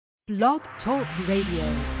Blog Talk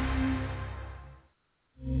Radio.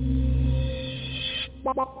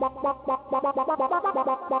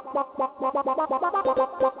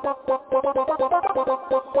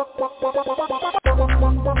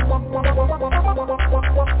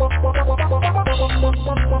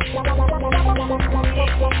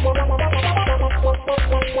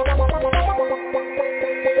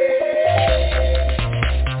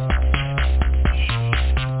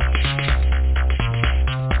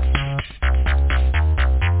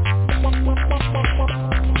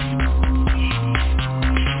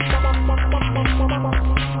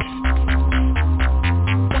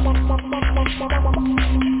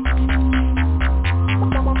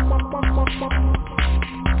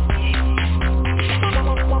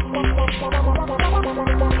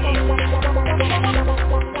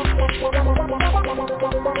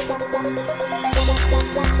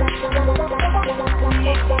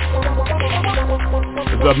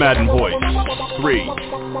 The Madden Voice. 3,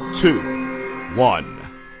 2,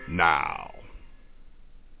 1, now.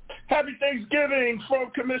 Happy Thanksgiving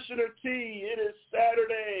from Commissioner T. It is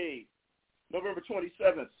Saturday, November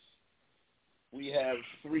 27th. We have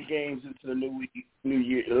 3 games into the new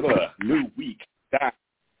week,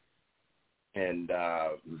 and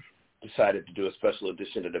decided to do a special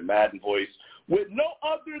edition of the Madden Voice with no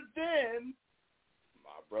other than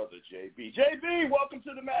my brother JB. JB, welcome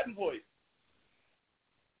to the Madden Voice.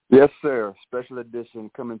 Yes, sir. Special edition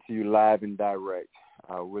coming to you live and direct.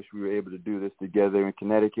 I wish we were able to do this together in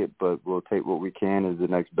Connecticut, but we'll take what we can as the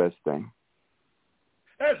next best thing.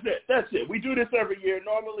 That's it. We do this every year.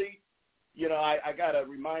 Normally, I got a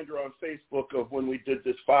reminder on Facebook of when we did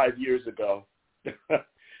this 5 years ago,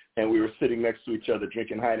 and we were sitting next to each other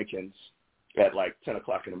drinking Heinekens at like 10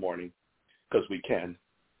 o'clock in the morning because we can.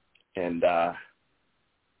 And, that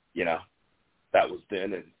was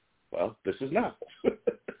then, and, well, this is now.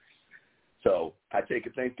 So I take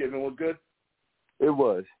it Thanksgiving was good? It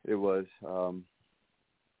was. A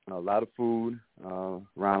lot of food,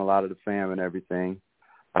 around a lot of the fam and everything.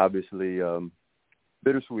 Obviously,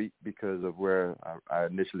 bittersweet because of where I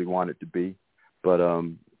initially wanted to be. But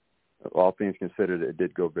all things considered, it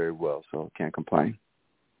did go very well, so can't complain.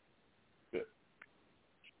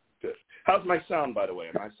 Good. How's my sound, by the way?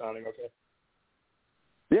 Am I sounding okay?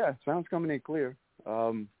 Yeah, sound's coming in clear.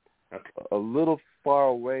 Okay. A little far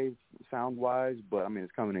away sound-wise, but,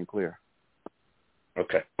 it's coming in clear.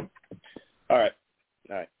 Okay. All right.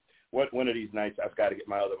 One of these nights, I've got to get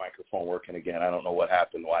my other microphone working again. I don't know what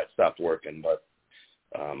happened, why it stopped working, but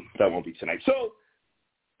that won't be tonight. So,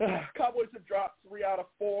 Cowboys have dropped 3 out of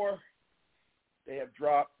 4. They have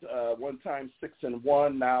dropped one time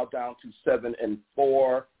 6-1, now down to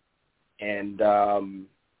 7-4. And,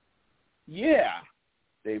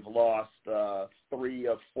 they've lost 3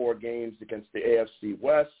 of 4 games against the AFC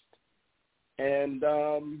West. And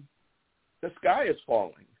the sky is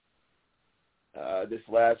falling. This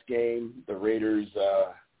last game, the Raiders,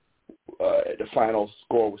 the final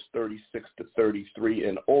score was 36-33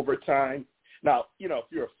 in overtime. Now, if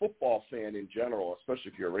you're a football fan in general,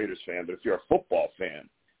 especially if you're a Raiders fan, but if you're a football fan,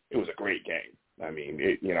 it was a great game.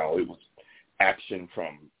 It was action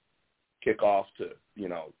from kickoff to,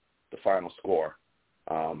 the final score.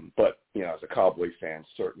 But, as a Cowboy fan,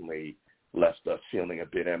 certainly left us feeling a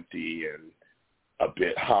bit empty and a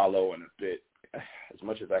bit hollow and a bit, as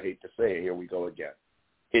much as I hate to say it, here we go again.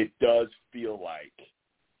 It does feel like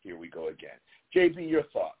here we go again. JB, your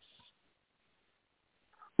thoughts?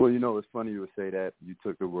 Well, it's funny you would say that. You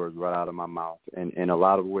took the words right out of my mouth. And in a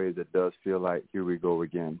lot of ways, it does feel like here we go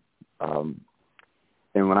again. And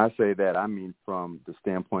when I say that, I mean from the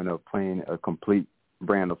standpoint of playing a complete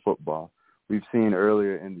brand of football. We've seen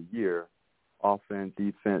earlier in the year, offense,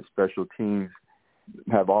 defense, special teams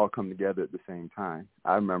have all come together at the same time.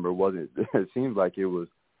 I remember it seems like it was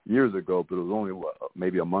years ago, but it was only,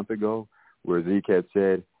 maybe a month ago, where Zeke had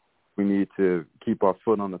said, we need to keep our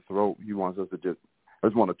foot on the throat. He wants us to I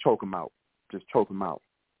just want to choke him out. Just choke him out.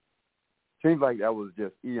 Seems like that was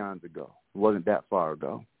just eons ago. It wasn't that far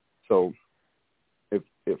ago. So if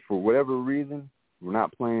for whatever reason we're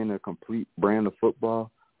not playing a complete brand of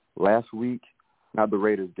football, last week, not the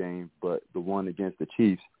Raiders game, but the one against the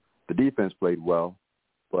Chiefs, the defense played well,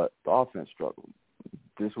 but the offense struggled.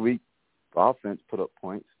 This week, the offense put up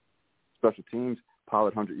points. Special teams,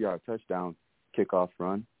 pilot 100-yard touchdown, kickoff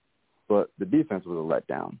run, but the defense was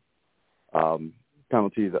a letdown.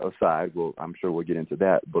 Penalties aside, I'm sure we'll get into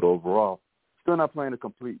that, but overall, still not playing a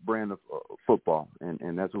complete brand of football,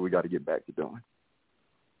 and that's what we got to get back to doing.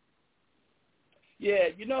 Yeah,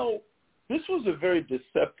 this was a very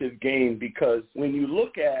deceptive game because when you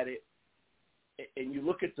look at it and you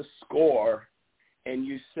look at the score, and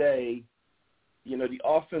you say, you know, the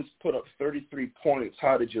offense put up 33 points.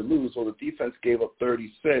 How did you lose? Well, the defense gave up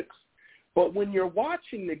 36. But when you're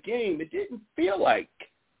watching the game, it didn't feel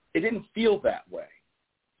that way.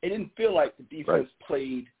 It didn't feel like the defense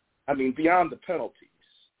played, beyond the penalties,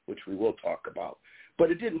 which we will talk about.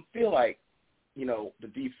 But it didn't feel like, you know, the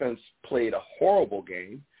defense played a horrible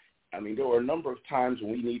game. I mean, there were a number of times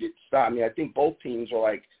when we needed to stop. I mean, I think both teams were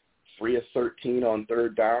like 3 of 13 on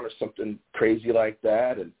third down or something crazy like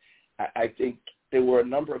that. And I think there were a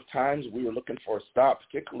number of times we were looking for a stop,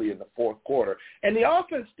 particularly in the fourth quarter. And the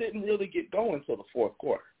offense didn't really get going until the fourth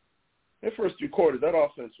quarter. The first 3 quarters, that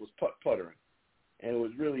offense was puttering. And it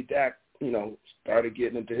was really Dak, you know, started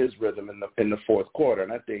getting into his rhythm in the fourth quarter.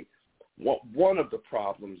 And I think one of the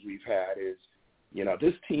problems we've had is, you know,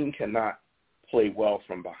 this team cannot play well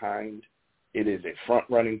from behind. It is a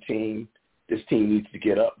front-running team. This team needs to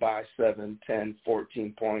get up by 7, 10,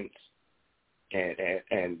 14 points.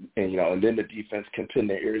 And you know, and then the defense can pin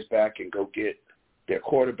their ears back and go get their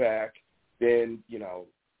quarterback. Then, you know,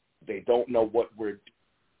 they don't know what we're doing.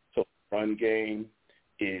 So run game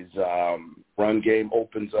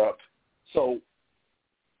opens up. So,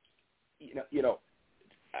 you know,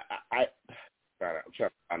 I'm trying to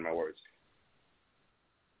find my words.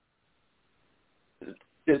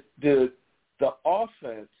 The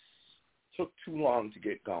offense took too long to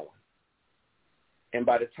get going. And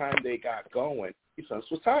by the time they got going, the defense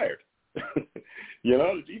was tired. You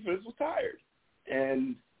know, the defense was tired.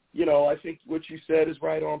 And, you know, I think what you said is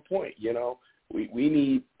right on point. You know, we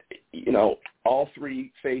need, you know, all 3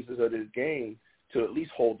 phases of this game to at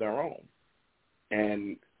least hold their own.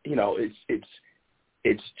 And, you know,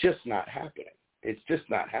 it's just not happening. It's just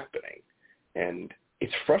not happening. And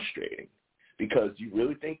it's frustrating because do you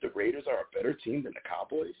really think the Raiders are a better team than the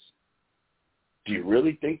Cowboys? Do you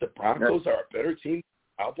really think the Broncos are a better team than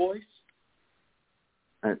the Cowboys?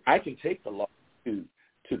 I can take the loss to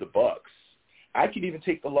the Bucks. I can even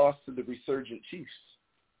take the loss to the resurgent Chiefs.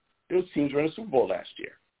 Those teams were in the Super Bowl last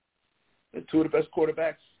year. They're 2 of the best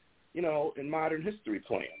quarterbacks, you know, in modern history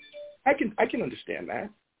playing. I can understand that.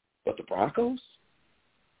 But the Broncos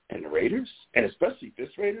and the Raiders, and especially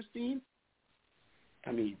this Raiders team,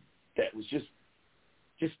 I mean, that was just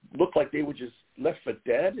looked like they were just left for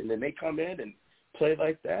dead, and then they come in and play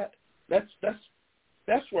like that. That's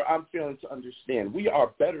where I'm failing to understand. We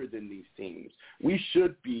are better than these teams. We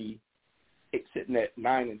should be sitting at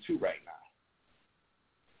 9-2 right now,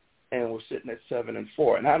 and we're sitting at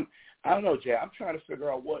 7-4. And I don't know, Jay. I'm trying to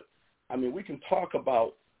figure out what. I mean, we can talk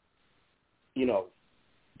about, you know,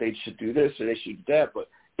 they should do this or they should do that, but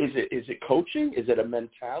is it coaching? Is it a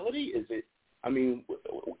mentality? Is it? I mean,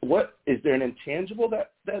 what is there an intangible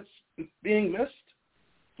that's being missed?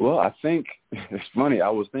 Well, I think it's funny. I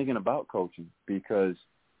was thinking about coaching because,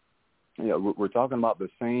 you know, we're talking about the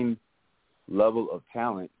same level of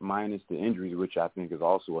talent minus the injuries, which I think is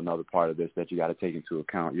also another part of this that you got to take into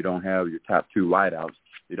account. You don't have your top 2 wideouts.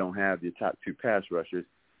 You don't have your top 2 pass rushers.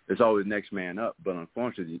 It's always next man up, but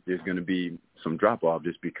unfortunately there's going to be some drop-off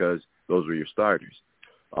just because those are your starters.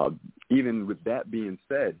 Even with that being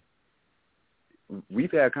said,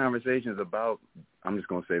 we've had conversations about, I'm just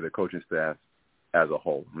going to say the coaching staff as a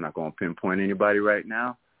whole. I'm not going to pinpoint anybody right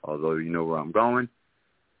now, although you know where I'm going.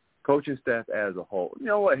 Coaching staff as a whole, you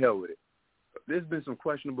know what, hell with it. There's been some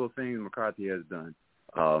questionable things McCarthy has done.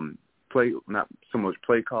 Not so much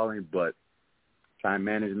play calling, but time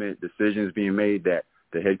management, decisions being made that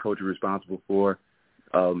the head coach is responsible for.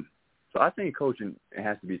 So I think coaching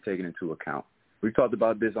has to be taken into account. We've talked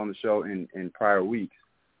about this on the show in prior weeks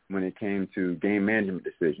when it came to game management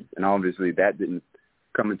decisions. And obviously that didn't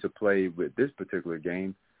come into play with this particular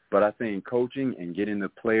game. But I think coaching and getting the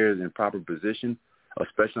players in proper position,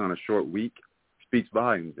 especially on a short week, speaks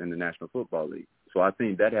volumes in the National Football League. So I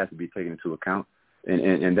think that has to be taken into account.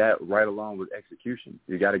 And that right along with execution.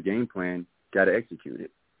 You got a game plan, got to execute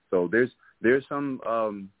it. So there's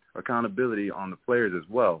some accountability on the players as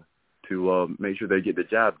well to make sure they get the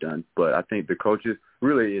job done. But I think the coaches,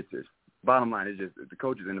 really it's just, bottom line is just the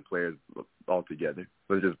coaches and the players all together.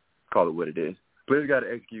 Let's just call it what it is. Players got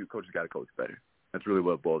to execute, coaches got to coach better. That's really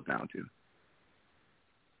what it boils down to.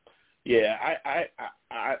 Yeah,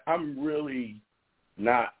 I'm really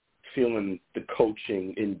not feeling the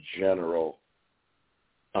coaching in general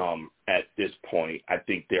at this point. I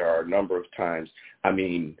think there are a number of times, I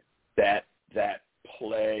mean, that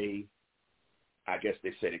play, I guess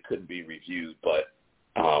they said it couldn't be reviewed, but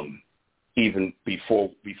even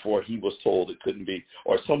before he was told it couldn't be,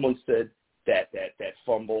 or someone said that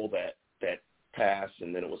fumble, that pass,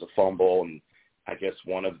 and then it was a fumble, and I guess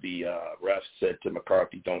one of the refs said to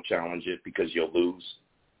McCarthy, don't challenge it because you'll lose.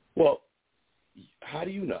 Well, How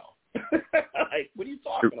do you know? Like, what are you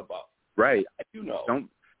talking about? Right. How do you know? Don't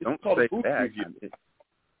say that.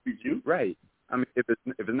 Review. Right. I mean, if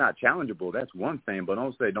it's not challengeable, that's one thing. But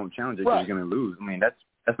don't challenge it because Right. you're going to lose. I mean,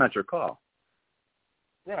 that's not your call.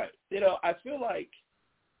 Right. I feel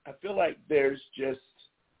like there's just,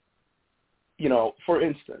 for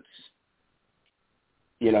instance,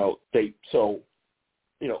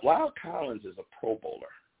 Lyle Collins is a Pro Bowler,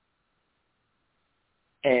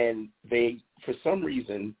 and they, for some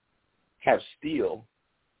reason, have Steele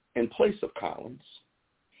in place of Collins.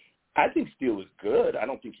 I think Steele is good. I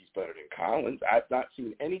don't think he's better than Collins. I've not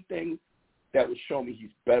seen anything that would show me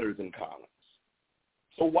he's better than Collins.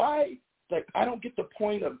 So why, I don't get the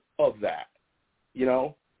point of that.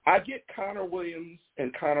 I get Connor Williams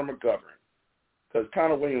and Connor McGovern, because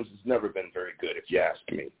Connor Williams has never been very good, if you ask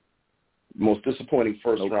me. Most disappointing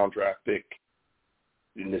first-round draft pick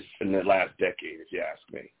in the last decade, if you ask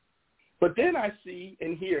me. But then I see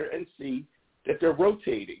and hear and see that they're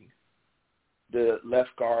rotating the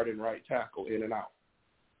left guard and right tackle in and out.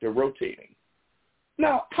 They're rotating.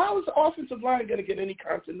 Now, how is the offensive line going to get any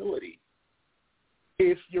continuity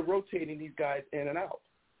if you're rotating these guys in and out?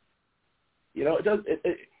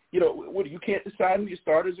 What, you can't decide who your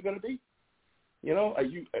starters are going to be? Are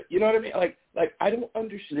you know what I mean? Like I don't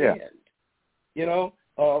understand. Yeah.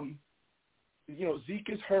 Zeke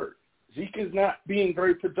is hurt. Zeke is not being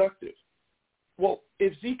very productive. Well,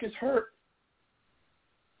 if Zeke is hurt,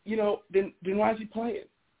 then why is he playing?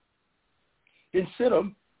 Then sit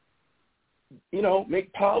him.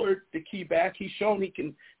 Make Pollard the key back. He's shown he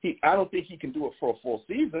can. I don't think he can do it for a full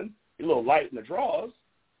season. He's a little light in the draws,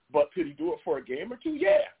 but could he do it for a game or two?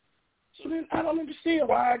 Yeah. So then I don't understand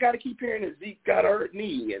why I got to keep hearing that Zeke got a hurt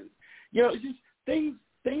knee, and it's just things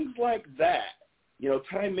like that.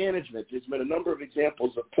 Time management. There's been a number of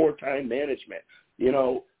examples of poor time management.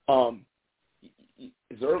 Zerline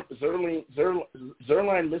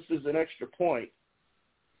misses an extra point,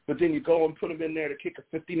 but then you go and put him in there to kick a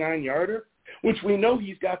 59-yarder, which we know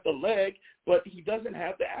he's got the leg, but he doesn't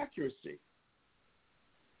have the accuracy.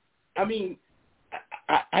 I mean,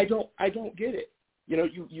 I don't get it.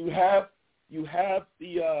 You have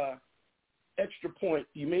the extra point.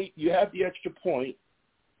 You have the extra point.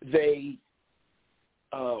 There's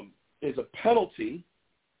a penalty.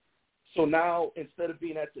 So now instead of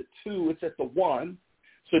being at the 2, it's at the 1.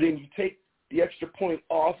 So then you take the extra point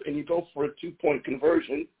off and you go for a 2-point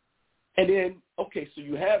conversion. And then, okay, so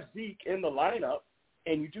you have Zeke in the lineup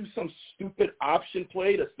and you do some stupid option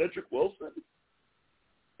play to Cedric Wilson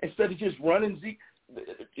instead of just running Zeke.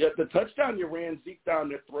 The touchdown you ran Zeke down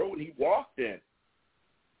their throat and he walked in.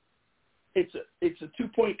 It's a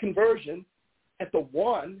 2-point conversion at the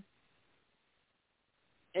 1.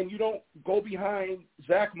 And you don't go behind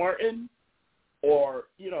Zach Martin or,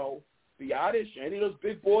 Biotish, any of those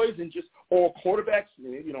big boys or quarterbacks.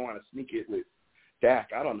 Maybe you don't want to sneak it with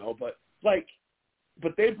Dak. I don't know. But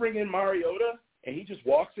they bring in Mariota and he just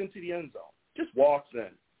walks into the end zone. Just walks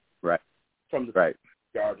in. Right. From the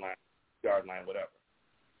yard line, whatever.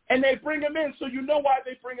 And they bring him in, so you know why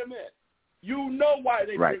they bring him in. You know why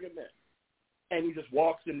they bring him in. And he just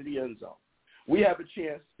walks into the end zone. We have a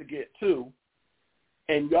chance to get 2.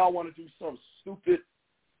 And y'all want to do some stupid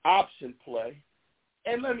option play.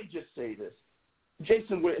 And let me just say this.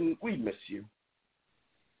 Jason Witten, we miss you.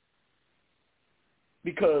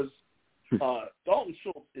 Because Dalton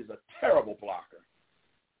Schultz is a terrible blocker.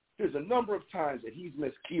 There's a number of times that he's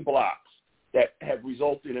missed key blocks that have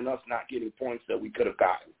resulted in us not getting points that we could have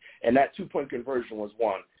gotten. And that 2-point conversion was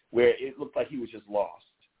one where it looked like he was just lost.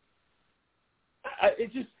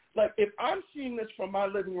 It just, if I'm seeing this from my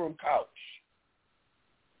living room couch,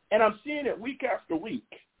 and I'm seeing it week after week,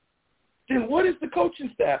 then what is the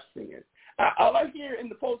coaching staff seeing? All I hear in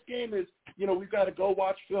the post game is, we've got to go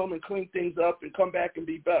watch film and clean things up and come back and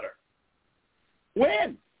be better.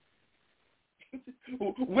 When?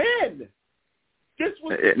 When? This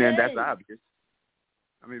was and that's obvious.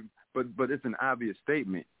 I mean, but it's an obvious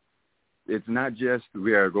statement. It's not just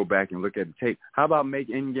we got to go back and look at the tape. How about make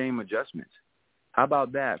in-game adjustments? How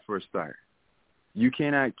about that for a start? You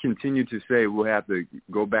cannot continue to say we'll have to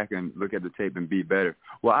go back and look at the tape and be better.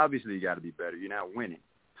 Well, obviously you got to be better. You're not winning,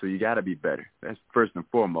 so you got to be better. That's first and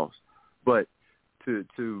foremost. But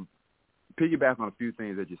to piggyback on a few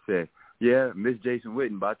things that you said, miss Jason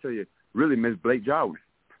Witten, but I tell you, really miss Blake Jarwin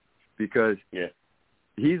because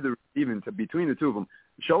he's between the two of them.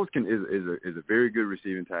 Schultz is a very good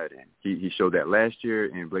receiving tight end. He showed that last year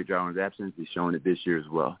in Blake Jarwin's absence. He's showing it this year as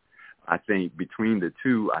well. I think between the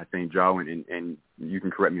two, Jarwin, and you can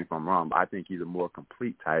correct me if I'm wrong, but I think he's a more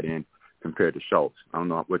complete tight end compared to Schultz. I don't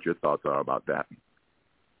know what your thoughts are about that.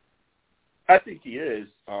 I think he is.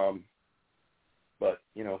 But,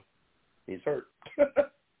 he's hurt.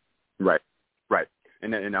 Right.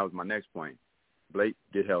 And that was my next point. Blake,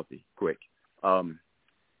 get healthy, quick.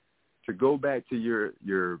 To go back to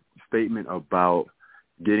your statement about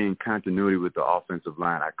getting continuity with the offensive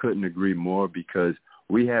line, I couldn't agree more, because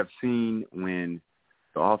we have seen when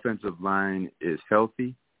the offensive line is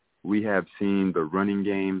healthy, we have seen the running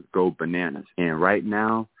game go bananas. And right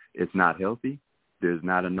now, it's not healthy. There's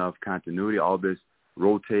not enough continuity. All this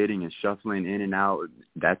rotating and shuffling in and out,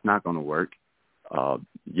 that's not going to work.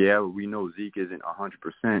 We know Zeke isn't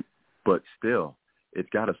 100%, but still, it's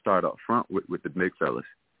got to start up front with the big fellas.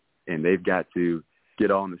 And they've got to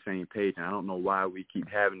get all on the same page. And I don't know why we keep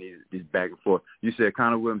having these back and forth. You said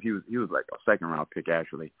Connor Williams, he was like a second-round pick,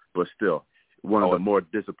 actually, but still one of the more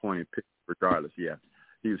disappointing picks regardless, yeah.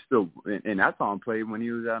 He was still – and I saw him play when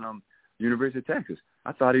he was at University of Texas.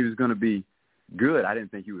 I thought he was going to be good. I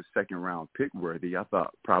didn't think he was second-round pick worthy. I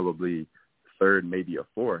thought probably third, maybe a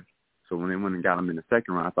fourth. So when they went and got him in the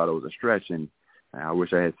second round, I thought it was a stretch, and I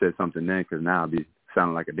wish I had said something then, because now I'd be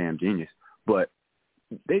sounding like a damn genius. But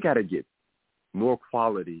they got to get more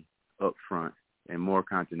quality up front and more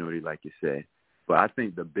continuity, like you said. But I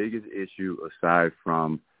think the biggest issue, aside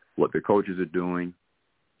from what the coaches are doing,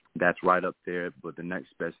 that's right up there. But the next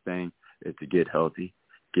best thing is to get healthy,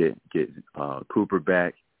 get Cooper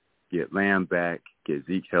back, get Lamb back, get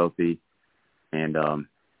Zeke healthy. And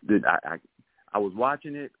I was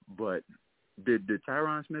watching it, but did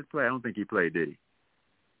Tyron Smith play? I don't think he played, did he?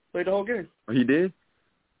 Played the whole game. Oh, he did?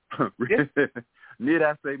 Yeah. Need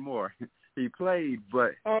I say more? He played,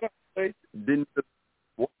 but didn't.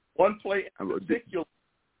 One play in particular,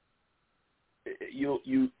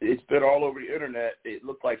 it's been all over the internet. It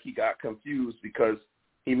looked like he got confused because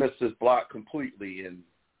he missed his block completely, and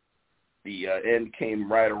the end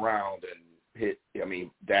came right around and hit. I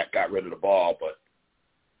mean, Dak got rid of the ball,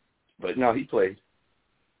 but no, he played.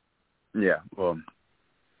 Yeah, well,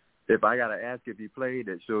 if I got to ask if he played,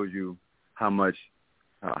 that shows you how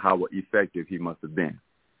effective he must have been.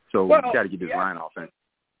 So you got to get this line offense.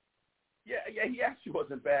 Yeah, he actually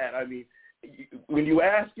wasn't bad. I mean, when you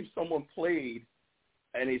ask if someone played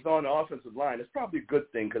and he's on the offensive line, it's probably a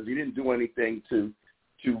good thing because he didn't do anything to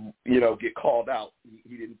get called out.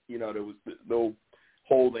 He didn't, there was no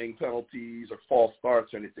holding penalties or false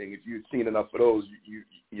starts or anything. If you'd seen enough of those,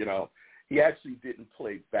 he actually didn't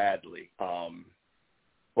play badly.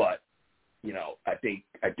 But I think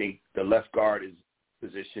the left guard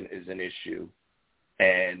position is an issue,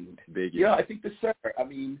 and I think the center. I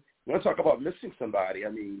mean, you want to talk about missing somebody? I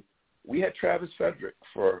mean, we had Travis Frederick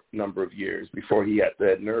for a number of years before he had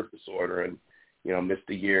that nerve disorder and missed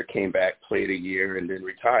a year, came back, played a year, and then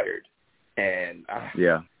retired. And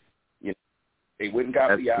they went and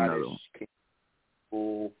got Biotish,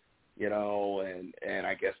 and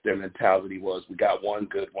I guess their mentality was, we got one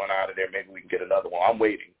good one out of there, maybe we can get another one. I'm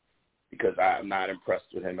waiting because I'm not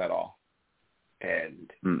impressed with him at all.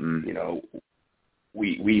 And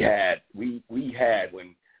we had when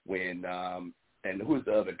and who was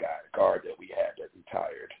the other guy, the guard that we had that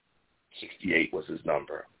retired? 68 was his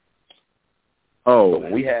number. Oh, so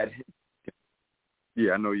when we had him,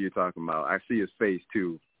 yeah, I know who you're talking about. I see his face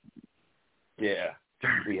too. Yeah,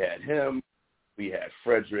 we had him, we had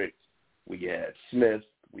Frederick, we had Smith,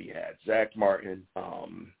 we had Zach Martin,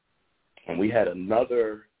 and we had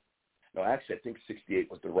another. No, actually, I think 68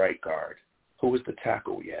 was the right guard. Who was the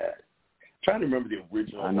tackle we had? I'm trying to remember the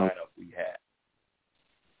original lineup we had.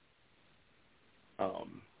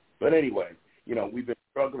 But anyway, we've been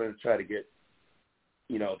struggling to try to get,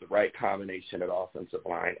 the right combination at offensive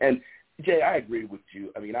line. And, Jay, I agree with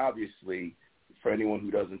you. I mean, obviously, for anyone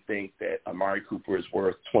who doesn't think that Amari Cooper is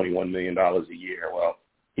worth $21 million a year, well,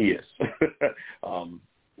 he is.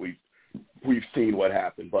 We've seen what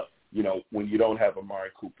happened. But, when you don't have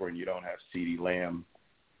Amari Cooper and you don't have CeeDee Lamb,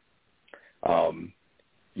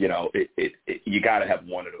 you got to have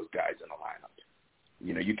one of those guys in the lineup.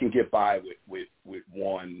 You can get by with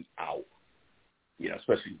one out,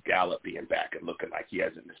 especially Gallup being back and looking like he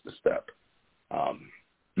hasn't missed a step.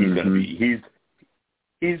 He's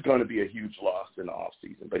going to be a huge loss in the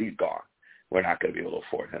offseason, but he's gone. We're not going to be able to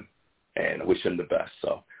afford him, and I wish him the best.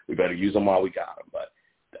 So we better use him while we got him. But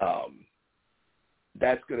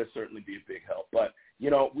that's going to certainly be a big help. But,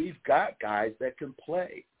 we've got guys that can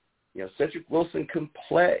play. Cedric Wilson can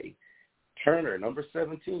play. Turner, number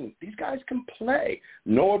 17. These guys can play.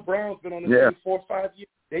 Noah Brown's been on the team 4 or 5 years.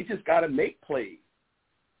 They just got to make plays.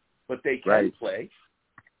 But they can play.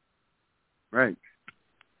 Right.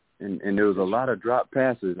 And there was a lot of drop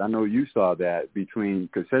passes. I know you saw that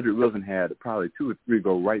because Cedric Wilson had probably 2 or 3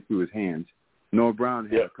 go right through his hands. Noah Brown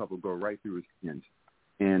had a couple go right through his hands.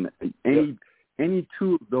 And any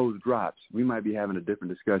two of those drops, we might be having a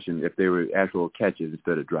different discussion if they were actual catches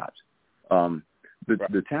instead of drops.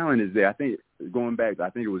 The talent is there. I think, going back, I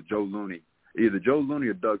think it was Joe Looney. Either Joe Looney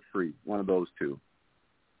or Doug Free, one of those two.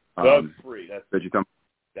 Doug Free. That's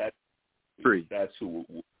Free. That's who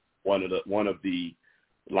one of the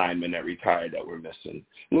linemen that retired that we're missing.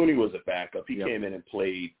 Looney was a backup. He came in and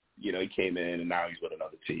played. He came in and now he's with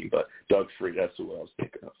another team. But Doug Free, that's who I was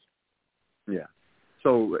thinking of. Yeah.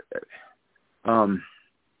 So,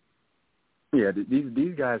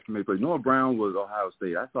 these guys can make plays. Noah Brown was Ohio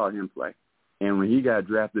State. I saw him play, and when he got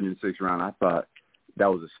drafted in the 6th round, I thought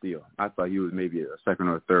that was a steal. I thought he was maybe a 2nd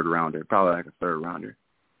or a 3rd rounder, probably like a 3rd rounder.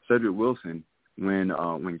 Cedric Wilson,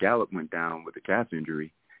 when Gallup went down with the calf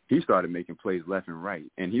injury, he started making plays left and right,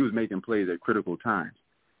 and he was making plays at critical times.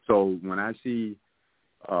 So when I see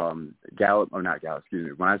when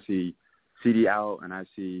I see CD out and I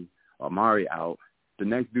see Amari out, the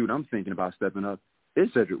next dude I'm thinking about stepping up is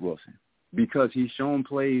Cedric Wilson, because he's shown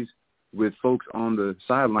plays with folks on the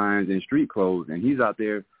sidelines in street clothes, and he's out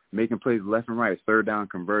there making plays left and right, 3rd down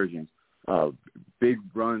conversions, big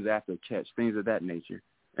runs after catch, things of that nature.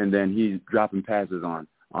 And then he's dropping passes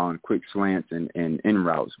on quick slants and in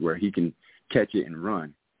routes where he can catch it and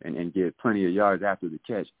run and get plenty of yards after the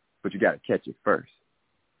catch, but you got to catch it first.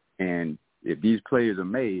 And if these players are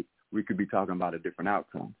made, we could be talking about a different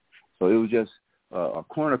outcome. So it was just a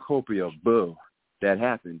cornucopia of bull that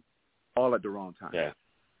happened all at the wrong time. Yeah.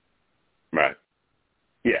 Right.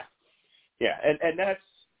 Yeah. Yeah. And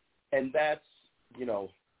that's,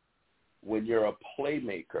 when you're a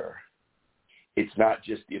playmaker, it's not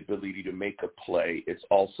just the ability to make a play, it's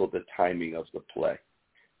also the timing of the play.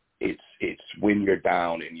 It's when you're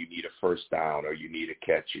down and you need a 1st down or you need a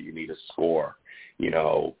catch or you need a score.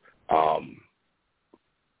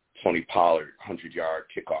 Tony Pollard, 100-yard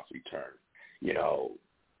kickoff return.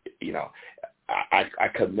 I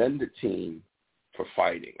commend the team for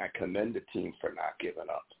fighting. I commend the team for not giving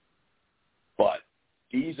up. But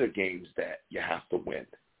these are games that you have to win.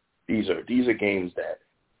 These are games that,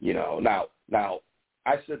 now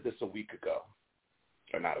I said this a week ago,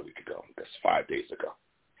 or not a week ago, that's 5 days ago.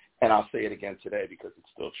 And I'll say it again today because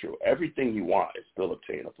it's still true. Everything you want is still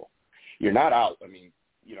obtainable. You're not out. I mean,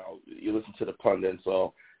 you listen to the pundits,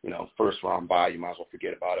 so, 1st round bye, you might as well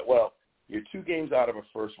forget about it. Well, you're 2 games out of a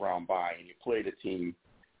 1st round bye, and you played a team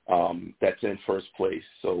that's in 1st place.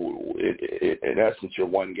 So in essence, you're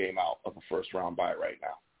 1 game out of a 1st round bye right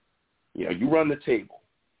now. You run the table.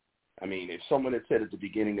 I mean, if someone had said at the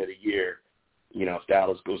beginning of the year, if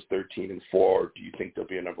Dallas goes 13-4, do you think they'll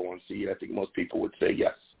be a number 1 seed? I think most people would say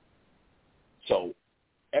yes. So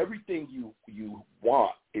everything you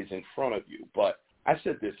want is in front of you. But I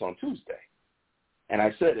said this on Tuesday, and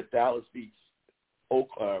I said if Dallas beats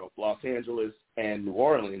Los Angeles and New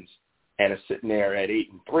Orleans and is sitting there at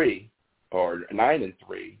 8-3 or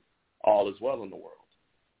 9-3, all is well in the world.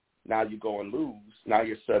 Now you go and lose. Now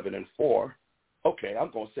you're 7-4. Okay,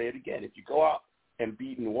 I'm going to say it again. If you go out and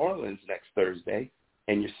beat New Orleans next Thursday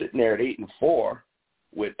and you're sitting there at 8-4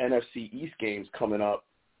 with NFC East games coming up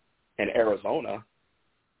and Arizona,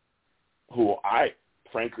 who I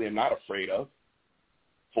frankly am not afraid of,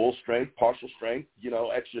 full strength, partial strength,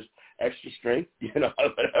 extra strength,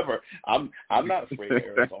 whatever. I'm not afraid of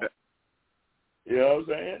Arizona. You know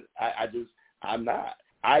what I'm saying? I'm not.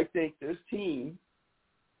 I think this team,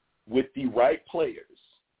 with the right players,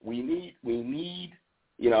 we need,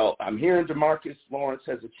 I'm hearing DeMarcus Lawrence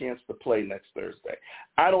has a chance to play next Thursday.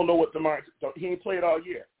 I don't know what he ain't played all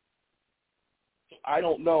year. So I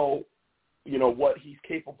don't know, what he's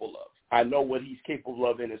capable of. I know what he's capable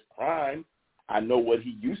of in his prime. I know what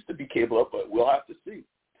he used to be capable of, but we'll have to see.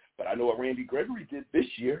 But I know what Randy Gregory did this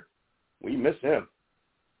year. We miss him.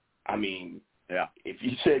 I mean, if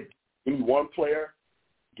you said, give me one player,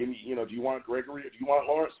 give me, do you want Gregory or do you want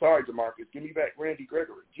Lawrence? Sorry, DeMarcus, give me back Randy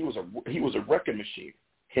Gregory. He was a wrecking machine.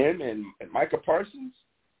 Him and Micah Parsons.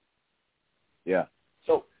 Yeah.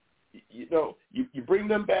 So, you bring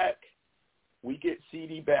them back. We get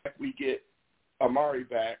CD back. We get Amari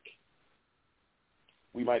back.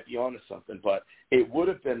 We might be onto something, but it would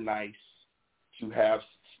have been nice to have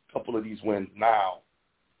a couple of these wins now,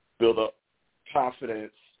 build up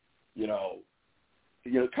confidence,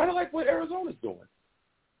 kind of like what Arizona's doing.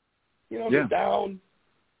 They're down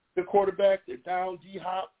the quarterback, they're down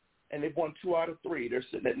D-Hop, and they've won 2 out of 3. They're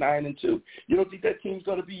sitting at 9-2. You don't think that team's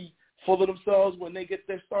going to be full of themselves when they get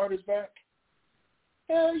their starters back?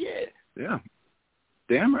 Hell yeah. Yeah.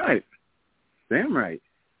 Damn right.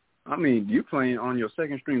 I mean, you're playing on your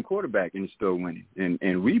second-string quarterback and still winning.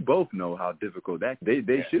 And we both know how difficult that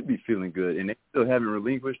they should be feeling good, and they still haven't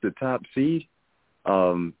relinquished the top seed.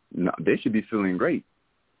 No, they should be feeling great.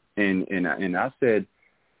 And I said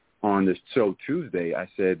on the show Tuesday, I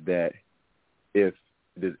said that if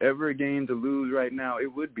there's ever a game to lose right now,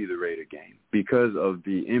 it would be the Raider game because of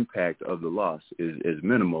the impact of the loss is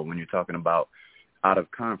minimal when you're talking about out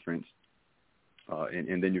of conference.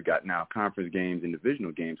 And then you've got now conference games and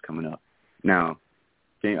divisional games coming up. Now,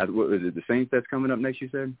 what is it, the Saints that's coming up next, you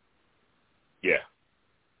said? Yeah.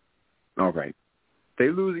 All right. They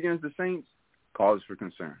lose against the Saints, cause for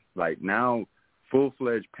concern. Like now,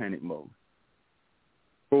 full-fledged panic mode.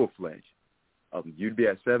 Full-fledged. You'd be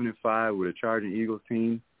at 7-5 with a Charging Eagles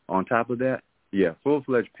team on top of that. Yeah,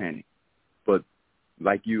 full-fledged panic. But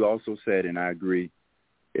like you also said, and I agree,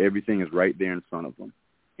 everything is right there in front of them.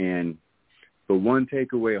 And the one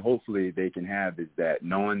takeaway hopefully they can have is that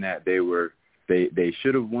knowing that they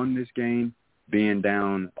should have won this game, being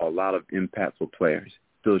down a lot of impactful players,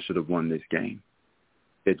 still should have won this game.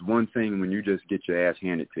 It's one thing when you just get your ass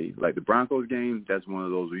handed to you. Like the Broncos game, that's one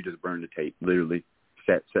of those where you just burn the tape, literally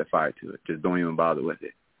set fire to it. Just don't even bother with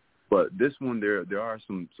it. But this one, there are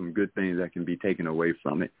some good things that can be taken away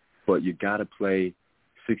from it. But you got to play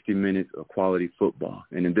 60 minutes of quality football.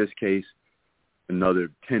 And in this case, another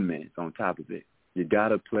 10 minutes on top of it. You got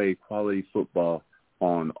to play quality football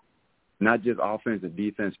on not just offense and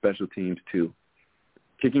defense, special teams too.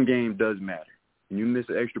 Kicking game does matter. When you miss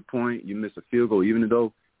an extra point, you miss a field goal, even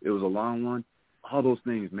though it was a long one, all those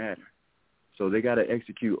things matter. So they got to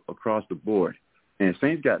execute across the board. And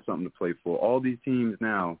Saints got something to play for. All these teams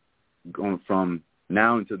now, going from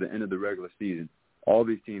now until the end of the regular season, all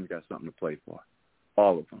these teams got something to play for.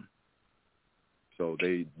 All of them. So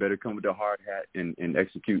they better come with their hard hat and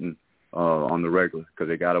executing on the regular because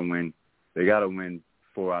they got to win. They got to win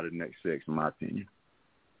 4 out of the next 6, in my opinion.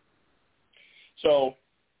 So,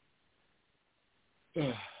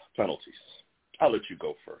 penalties. I'll let you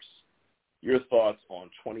go first. Your thoughts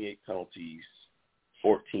on 28 penalties,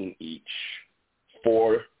 14 each,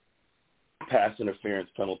 4 pass interference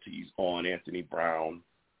penalties on Anthony Brown.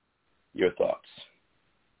 Your thoughts?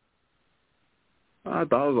 I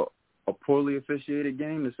thought it was a poorly officiated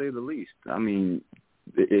game, to say the least. I mean,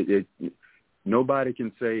 nobody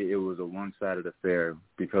can say it was a one-sided affair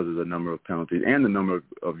because of the number of penalties and the number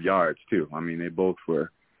of yards, too. I mean, they both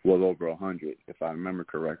were well over 100, if I remember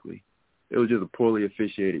correctly. It was just a poorly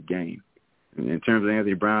officiated game. In terms of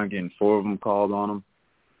Anthony Brown getting 4 of them called on him,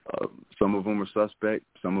 some of them were suspect,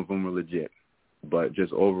 some of them were legit. But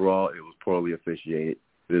just overall, it was poorly officiated.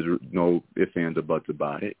 There's no ifs, ands, or buts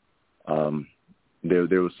about it.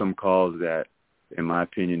 There were some calls that, in my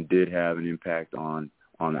opinion, did have an impact on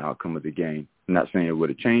the outcome of the game. I'm not saying it would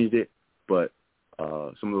have changed it, but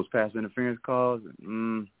some of those pass interference calls,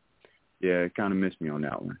 it kind of missed me on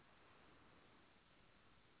that one.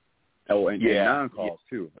 Oh, and non-calls,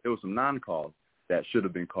 too. There were some non-calls that should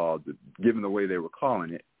have been called. Given the way they were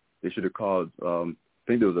calling it, they should have called, I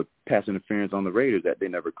think there was a pass interference on the Raiders that they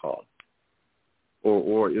never called.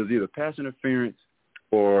 Or it was either pass interference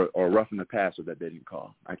or roughing the passer that they didn't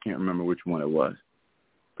call. I can't remember which one it was.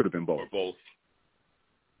 Could have been both. Or both.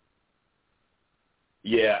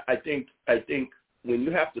 Yeah, I think when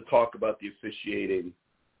you have to talk about the officiating,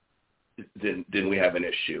 then we have an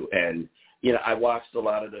issue. And, I watched a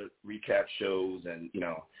lot of the recap shows and,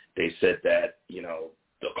 they said that,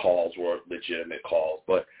 the calls were legitimate calls.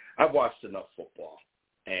 But I've watched enough football.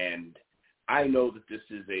 And I know that this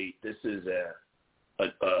is a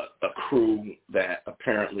crew that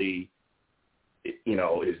apparently,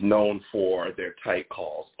 is known for their tight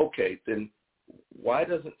calls. Okay, then why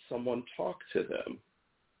doesn't someone talk to them?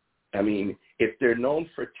 I mean, if they're known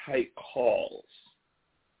for tight calls,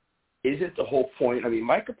 isn't the whole point? I mean,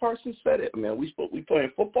 Micah Parsons said it. I mean, we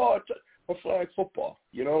playing football or flag football.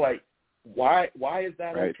 Why is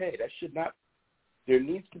that right? Okay? That should not. There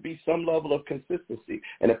needs to be some level of consistency.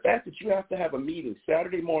 And the fact that you have to have a meeting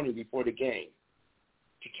Saturday morning before the game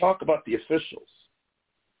to talk about the officials,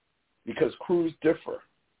 because crews differ.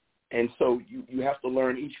 And so you have to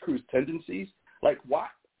learn each crew's tendencies. Like, why?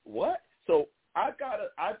 What? So I've got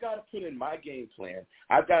to put in my game plan.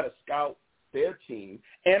 I've got to scout their team,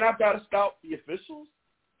 and I've got to scout the officials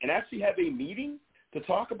and actually have a meeting to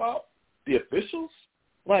talk about the officials.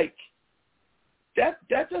 Like, that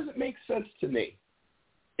doesn't make sense to me.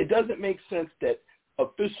 It doesn't make sense that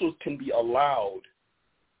officials can be allowed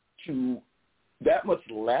to that much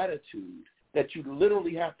latitude that you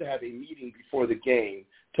literally have to have a meeting before the game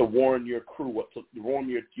to warn your crew warn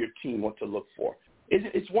your team what to look for.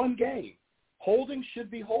 It's one game. Holding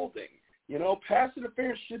should be holding. You know, pass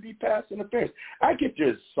interference should be pass interference. I get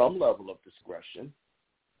there's some level of discretion,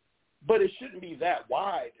 but it shouldn't be that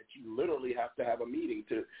wide that you literally have to have a meeting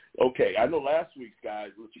to, okay, I know last week's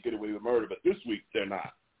guys let you get away with murder, but this week they're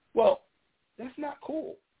not. Well, that's not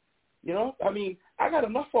cool. You know, I mean, I got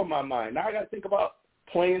enough on my mind. Now I got to think about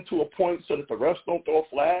playing to a point so that the refs don't throw a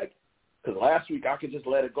flag, because last week I could just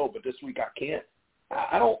let it go, but this week I can't.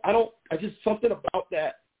 I just, something about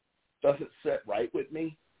that doesn't set right with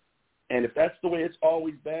me. And if that's the way it's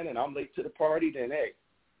always been and I'm late to the party, then, hey,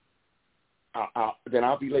 then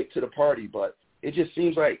I'll be late to the party. But it just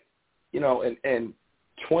seems like, you know, and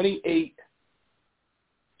 28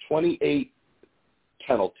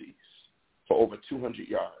 penalties for over 200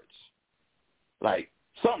 yards. Like,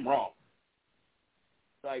 something wrong.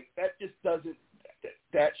 Like, that just doesn't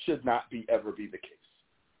 – that should not ever be the case,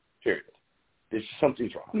 period.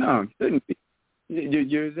 Something's wrong. No, it shouldn't be.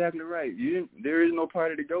 You're exactly right. There is no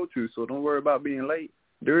party to go to, so don't worry about being late.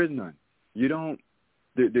 There is none.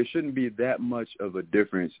 There shouldn't be that much of a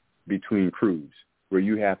difference between crews where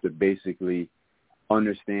you have to basically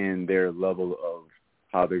understand their level of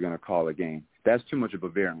how they're going to call a game. That's too much of a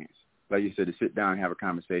variance. Like you said, to sit down and have a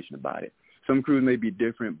conversation about it. Some crews may be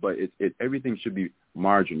different, but everything should be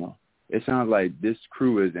marginal. It sounds like this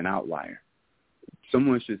crew is an outlier.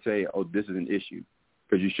 Someone should say, oh, this is an issue,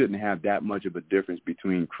 because you shouldn't have that much of a difference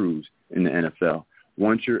between crews in the NFL.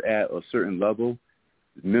 Once you're at a certain level,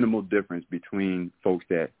 minimal difference between folks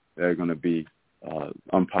that are going to be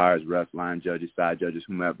umpires, refs, line judges, side judges,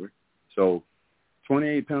 whomever. So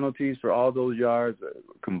 28 penalties for all those yards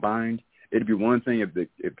combined. It'd be one thing if the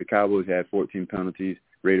Cowboys had 14 penalties,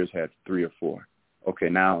 Raiders had 3 or 4. Okay,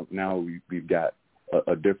 now we've got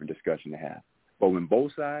a different discussion to have. But when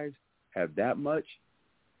both sides have that much,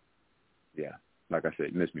 yeah, like I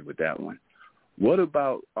said, miss me with that one. What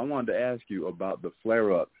about, I wanted to ask you about the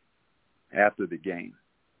flare-up after the game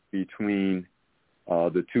between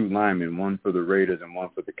the two linemen, one for the Raiders and one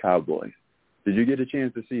for the Cowboys. Did you get a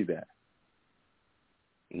chance to see that?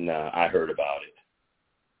 No, I heard about it.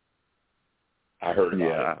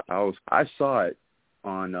 it. I saw it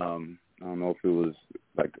on, I don't know if it was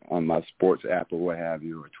like on my sports app or what have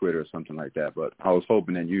you, or Twitter or something like that, but I was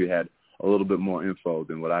hoping that you had a little bit more info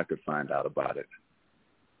than what I could find out about it.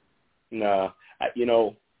 No,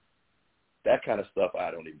 that kind of stuff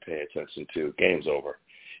I don't even pay attention to. Game's over.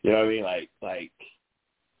 You know what I mean? Like,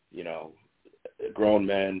 grown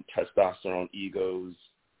men, testosterone, egos,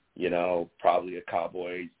 probably a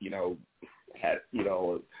Cowboy, had,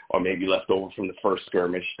 or maybe left over from the first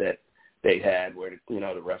skirmish that they had where, the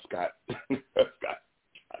refs got,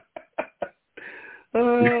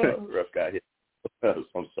 ref got hit.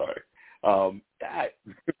 I'm sorry.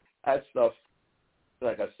 That stuff,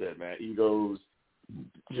 like I said, man, egos,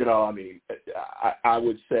 I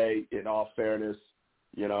would say, in all fairness,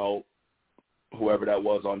 whoever that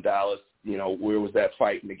was on Dallas, where was that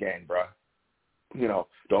fight in the game, bro?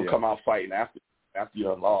 Don't come out fighting after you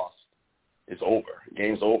done lost. It's over.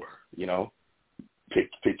 Game's over,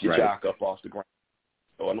 Pick your jock up off the ground,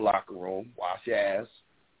 go in the locker room, wash your ass,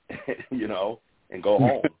 and go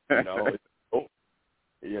home. It's over.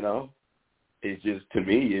 It's just, to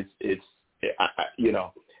me, it's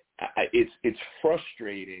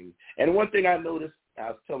frustrating. And one thing I noticed, I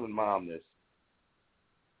was telling Mom this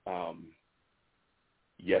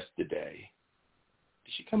yesterday.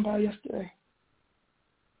 Did she come by yesterday?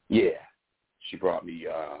 Yeah. She brought me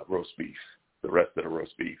roast beef, the rest of the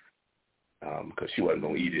roast beef, because she wasn't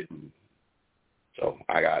going to eat it. And so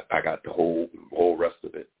I got the whole rest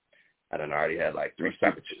of it. I done already had like 3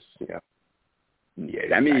 sandwiches. Yeah,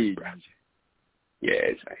 it's nice, bro. Yeah,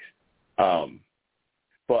 it's nice.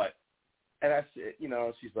 But, and I said,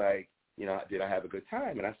 she's like, did I have a good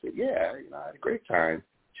time? And I said, yeah, I had a great time.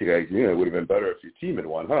 She goes, it would have been better if your team had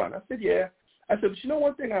won, huh? And I said, yeah. I said, but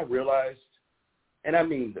one thing I realized, and I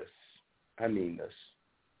mean this.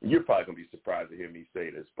 You're probably going to be surprised to hear me say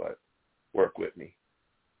this, but work with me.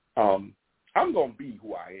 I'm going to be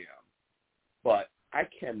who I am, but I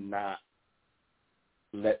cannot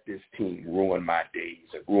let this team ruin my days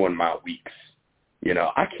and ruin my weeks.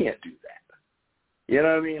 I can't do that. You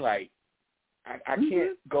know what I mean? Like, I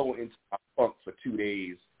can't go into my funk for 2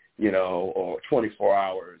 days, or 24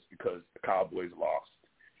 hours because the Cowboys lost.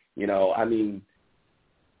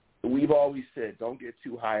 We've always said don't get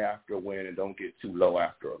too high after a win and don't get too low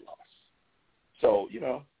after a loss. So,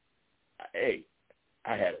 hey,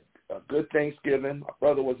 I had a good Thanksgiving. My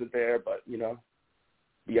brother wasn't there, but,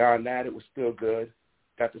 beyond that, it was still good.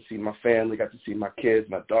 Got to see my family, got to see my kids.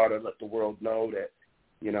 My daughter let the world know that,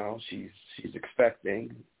 she's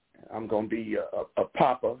expecting. I'm going to be a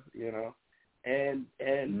papa, and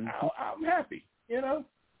I'm happy,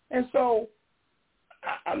 And so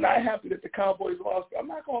I'm not happy that the Cowboys lost, but I'm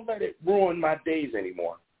not going to let it ruin my days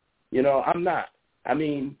anymore. I'm not. I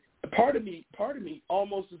mean, part of me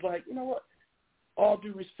almost is like, you know what? All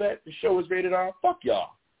due respect, the show is rated R. Fuck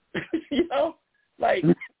y'all. Like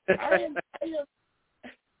I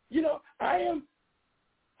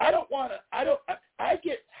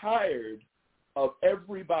get tired of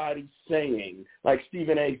everybody saying, like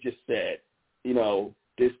Stephen A. just said,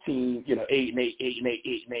 this team,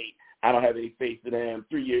 8-8. I don't have any faith in them.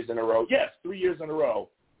 3 years in a row. Yes, 3 years in a row.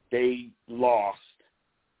 They lost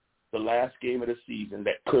the last game of the season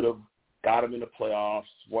that could have got them in the playoffs,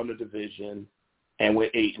 won the division, and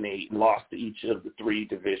went 8-8 and lost to each of the three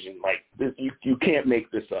divisions. Like, this, you can't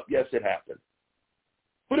make this up. Yes, it happened.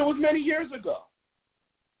 But it was many years ago.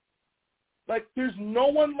 Like, there's no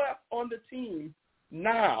one left on the team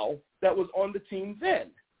now that was on the team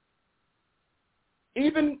then.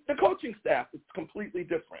 Even the coaching staff is completely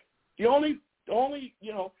different. The only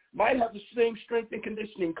might have the same strength and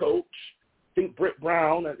conditioning coach. I think Britt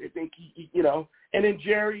Brown. I think he and then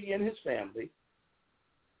Jerry and his family.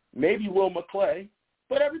 Maybe Will McClay,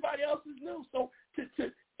 but everybody else is new. So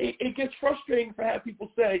it gets frustrating to have people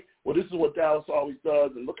say, "Well, this is what Dallas always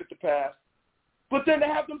does," and look at the past. But then to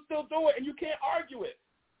have them still do it, and you can't argue it.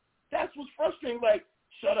 That's what's frustrating. Like,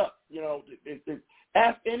 shut up.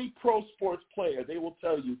 Ask any pro sports player, they will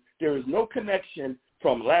tell you there is no connection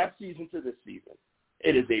from last season to this season.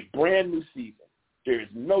 It is a brand new season. There is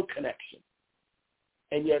no connection.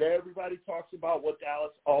 And yet everybody talks about what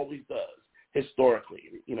Dallas always does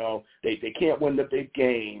historically. They can't win the big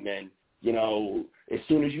game, and as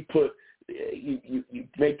soon as you put you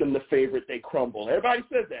make them the favorite, they crumble. Everybody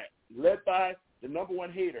says that, led by the number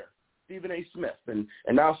one hater, Stephen A. Smith, and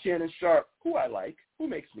now Shannon Sharp, who I like, who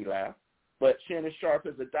makes me laugh. But Shannon Sharp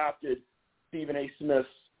has adopted Stephen A. Smith's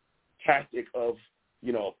tactic of,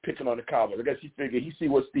 picking on the Cowboys. I guess he figured he see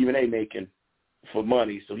what Stephen A. making for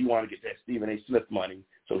money, so he want to get that Stephen A. Smith money,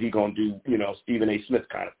 so he going to do, Stephen A. Smith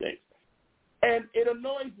kind of thing. And it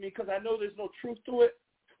annoys me because I know there's no truth to it,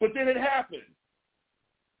 but then it happens.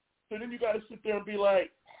 So then you got to sit there and be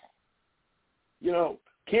like,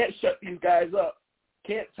 can't shut these guys up.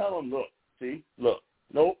 Can't tell them, look,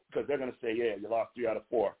 nope, because they're going to say, yeah, you lost 3 out of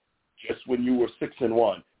 4. Just when you were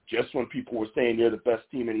 6-1, just when people were saying you're the best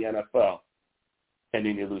team in the NFL, and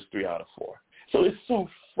then you lose 3 out of 4. So it's so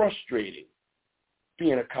frustrating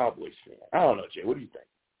being a Cowboys fan. I don't know, Jay. What do you think?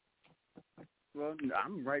 Well,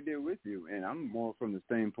 I'm right there with you, and I'm more from the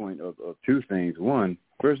standpoint of two things. One,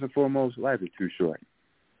 first and foremost, life is too short.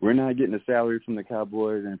 We're not getting a salary from the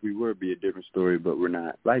Cowboys, and if we were, it'd be a different story, but we're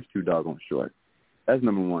not. Life's too doggone short. That's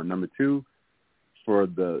number one. Number two, for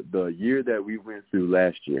the year that we went through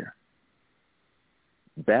last year,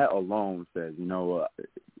 that alone says,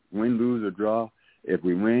 win, lose, or draw. If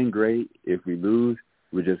we win, great. If we lose,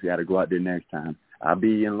 we just got to go out there next time. I'll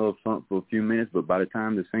be in a little funk for a few minutes, but by the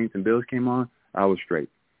time the Saints and Bills came on, I was straight.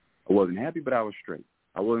 I wasn't happy, but I was straight.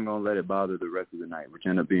 I wasn't going to let it bother the rest of the night, which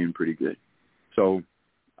ended up being pretty good. So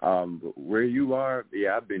where you are,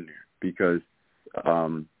 yeah, I've been there because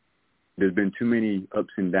there's been too many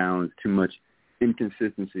ups and downs, too much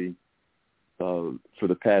inconsistency for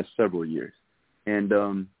the past several years. And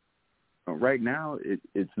right now,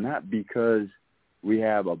 it's not because we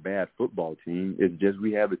have a bad football team. It's just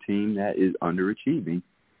we have a team that is underachieving,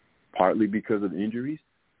 partly because of injuries,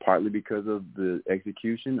 partly because of the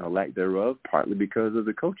execution or lack thereof, partly because of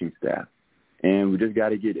the coaching staff. And we just got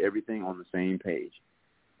to get everything on the same page.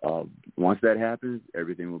 Once that happens,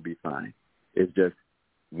 everything will be fine. It's just,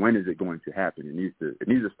 when is it going to happen? It needs to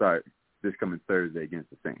start this coming Thursday against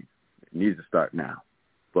the Saints. It needs to start now.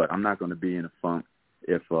 But I'm not going to be in a funk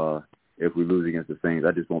if we lose against the Saints.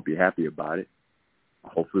 I just won't be happy about it.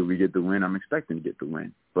 Hopefully we get the win. I'm expecting to get the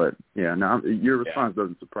win. But, yeah, no, your response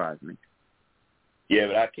doesn't surprise me. Yeah,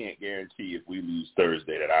 but I can't guarantee if we lose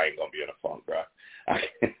Thursday that I ain't going to be in a funk, bro.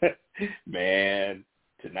 Man,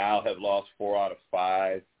 to now have lost 4 out of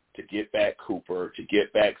 5, to get back Cooper, to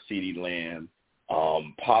get back CeeDee Lamb,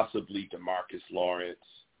 possibly DeMarcus Lawrence,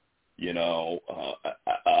 the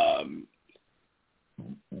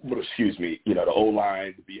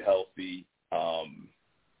O-line to be healthy.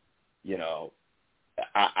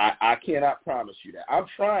 I cannot promise you that. I'm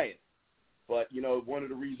trying. But, one of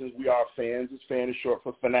the reasons we are fans is fan is short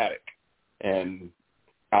for fanatic. And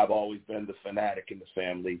I've always been the fanatic in the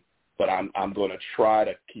family. But I'm going to try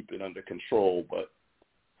to keep it under control. But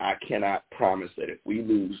I cannot promise that if we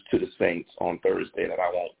lose to the Saints on Thursday that I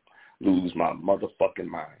won't lose my motherfucking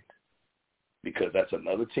mind. Because that's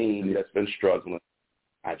another team that's been struggling.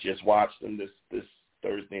 I just watched them this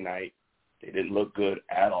Thursday night. They didn't look good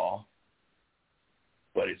at all.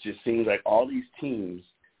 But it just seems like all these teams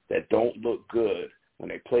that don't look good, when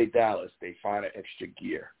they play Dallas, they find an extra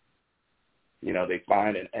gear. You know, they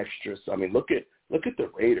find an extra. I mean, look at the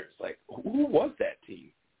Raiders. Like, who was that team?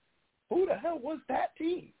 Who the hell was that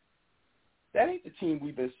team? That ain't the team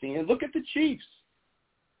we've been seeing. Look at the Chiefs.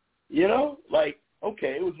 You know, like,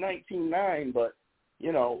 okay, it was 19-9, but,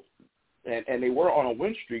 you know, and they were on a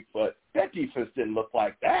win streak, but that defense didn't look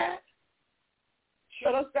like that.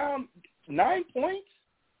 Shut us down 9 points?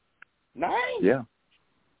 9? Yeah.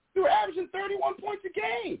 We were averaging 31 points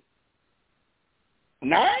a game.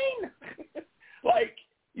 9? Like,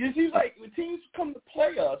 you see, like, when teams come to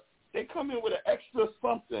play us, they come in with an extra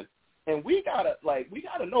something, and we gotta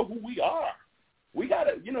know who we are. We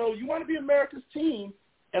gotta, you know, you want to be America's team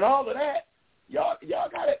and all of that. Y'all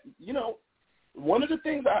gotta, you know, one of the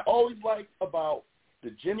things I always liked about the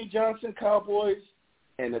Jimmy Johnson Cowboys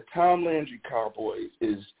and the Tom Landry Cowboys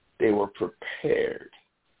is they were prepared.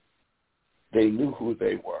 They knew who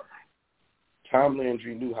they were. Tom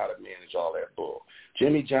Landry knew how to manage all that bull.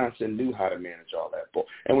 Jimmy Johnson knew how to manage all that bull.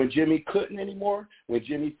 And when Jimmy couldn't anymore, when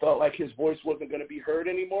Jimmy felt like his voice wasn't going to be heard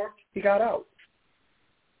anymore, he got out.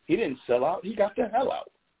 He didn't sell out. He got the hell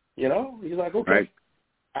out. You know? He's like, okay, right.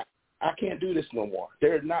 I can't do this no more.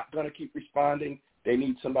 They're not going to keep responding. They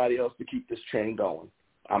need somebody else to keep this train going.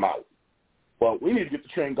 I'm out. Well, we need to get the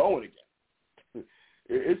train going again.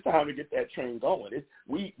 It's time to get that train going.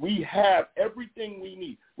 We have everything we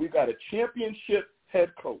need. We've got a championship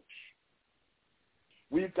head coach.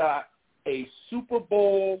 We've got a Super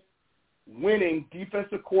Bowl winning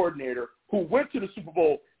defensive coordinator who went to the Super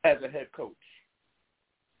Bowl as a head coach.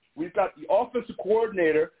 We've got the offensive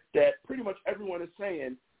coordinator that pretty much everyone is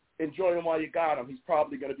saying, enjoy him while you got him. He's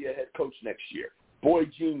probably going to be a head coach next year. Boy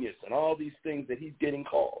genius and all these things that he's getting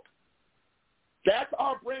called. That's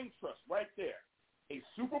our brain trust right there. A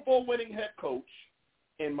Super Bowl winning head coach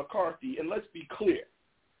in McCarthy, and let's be clear,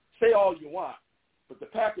 say all you want, but the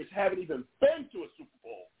Packers haven't even been to a Super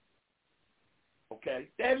Bowl. Okay?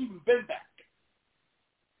 They haven't even been back.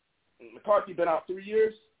 McCarthy been out 3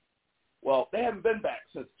 years? Well, they haven't been back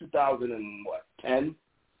since 2010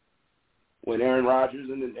 when Aaron Rodgers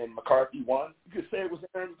and McCarthy won. You could say it was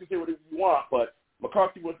Aaron, you could say whatever you want, but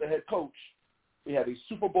McCarthy was the head coach. We have a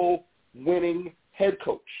Super Bowl winning head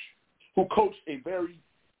coach who coached a very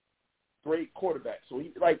great quarterback. So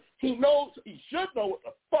he should know what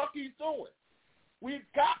the fuck he's doing. We've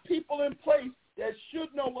got people in place that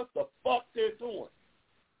should know what the fuck they're doing.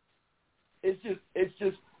 It's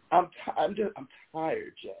just I'm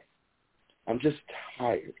tired, Jay. I'm just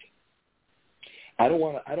tired. I don't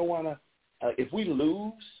want to if we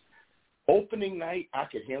lose opening night, I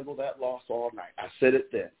could handle that loss all night. I said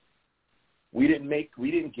it then. We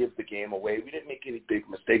didn't give the game away. We didn't make any big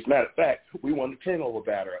mistakes. Matter of fact, we won the turnover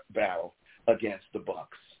battle against the Bucs.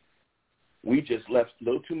 We just left a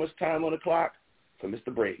little too much time on the clock for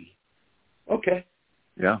Mr. Brady. Okay.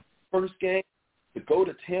 Yeah. First game, to go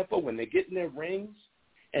to Tampa when they get in their rings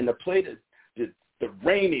and to play the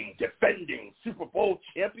reigning, defending Super Bowl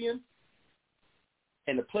champion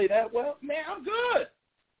and to play that well, man, I'm good.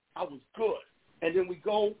 I was good. And then we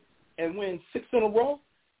go and win 6 in a row.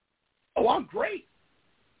 Oh, I'm great.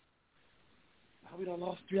 Now we done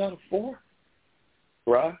lost 3 out of 4.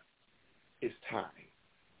 Bruh, it's time.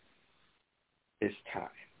 It's time.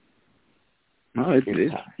 No, it's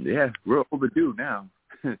time. Yeah, we're overdue now.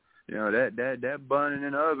 You know, that bun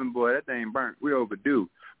in the oven, boy, that thing burnt. We're overdue.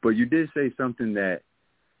 But you did say something that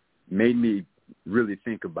made me really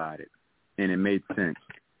think about it, and it made sense.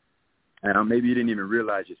 And maybe you didn't even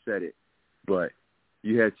realize you said it, but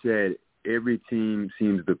you had said every team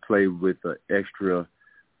seems to play with an extra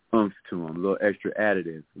oomph to them, a little extra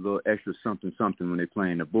additive, a little extra something when they're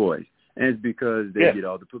playing the boys. And it's because they get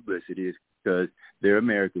all the publicity. It's because they're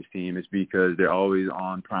America's team. It's because they're always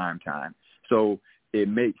on prime time. So it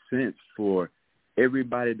makes sense for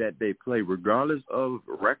everybody that they play, regardless of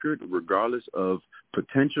record, regardless of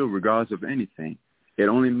potential, regardless of anything. It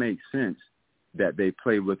only makes sense that they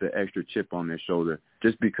play with an extra chip on their shoulder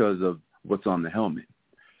just because of what's on the helmet.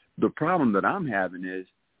 The problem that I'm having is,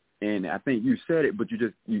 and I think you said it, but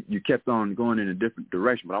you kept on going in a different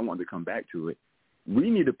direction, but I wanted to come back to it. We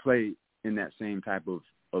need to play in that same type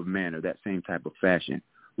of manner, that same type of fashion.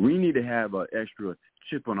 We need to have an extra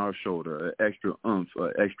chip on our shoulder, an extra oomph,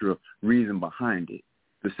 an extra reason behind it.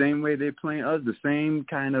 The same way they're playing us, the same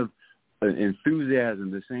kind of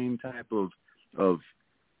enthusiasm, the same type of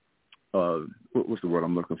what's the word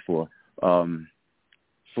I'm looking for?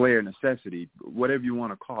 Flair, necessity, whatever you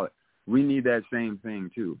want to call it. We need that same thing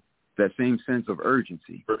too, that same sense of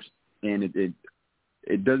urgency. And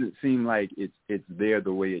it doesn't seem like it's there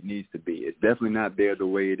the way it needs to be. It's definitely not there the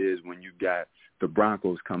way it is when you've got the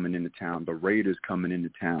Broncos coming into town, the Raiders coming into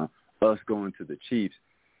town, us going to the Chiefs.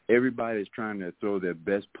 Everybody's trying to throw their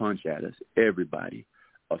best punch at us, everybody,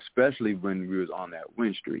 especially when we was on that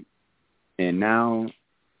win streak. And now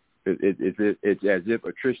it's as if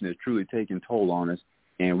attrition is truly taking toll on us,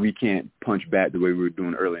 and we can't punch back the way we were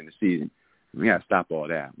doing early in the season. We got to stop all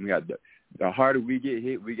that. We got the harder we get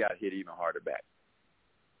hit, we got to hit even harder back.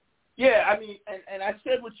 Yeah, I mean, and I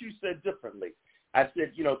said what you said differently. I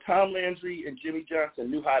said, Tom Landry and Jimmy Johnson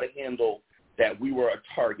knew how to handle that we were a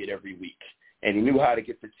target every week, and he knew how to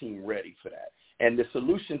get the team ready for that. And the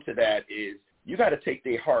solution to that is you got to take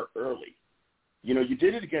their heart early. You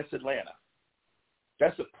did it against Atlanta.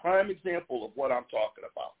 That's a prime example of what I'm talking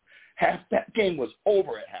about. That game was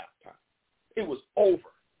over at halftime. It was over.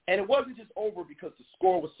 And it wasn't just over because the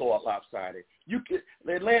score was so lopsided.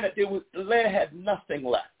 Atlanta had nothing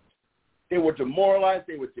left. They were demoralized.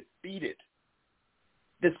 They were defeated.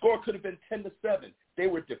 The score could have been 10-7. They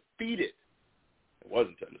were defeated. It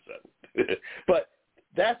wasn't 10-7. But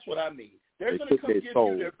that's what I mean. They're going to come give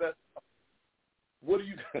you their best. What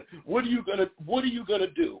are you gonna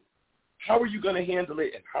do? How are you gonna handle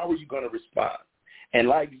it, and how are you gonna respond? And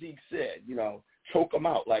like Zeke said, choke them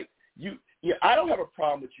out. Like I don't have a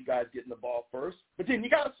problem with you guys getting the ball first, but then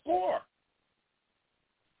you got to score.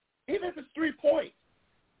 Even if it's 3 points,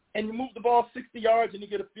 and you move the ball 60 yards and you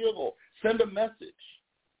get a field goal, send a message.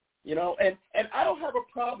 And I don't have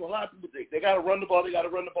a problem. A lot of people think they got to run the ball. They got to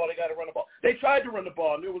run the ball. They got to run the ball. They tried to run the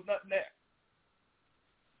ball, and there was nothing there.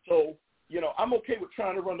 So. I'm okay with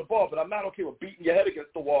trying to run the ball, but I'm not okay with beating your head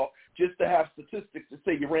against the wall just to have statistics to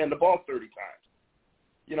say you ran the ball 30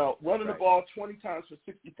 times. Running the ball 20 times for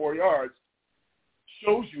 64 yards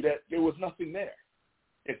shows you that there was nothing there.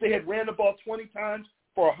 If they had ran the ball 20 times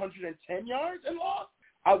for 110 yards and lost,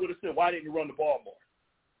 I would have said, why didn't you run the ball more?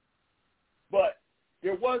 But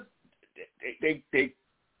there was they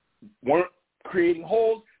weren't creating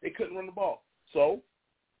holes. They couldn't run the ball. So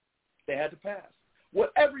they had to pass.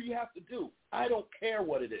 Whatever you have to do, I don't care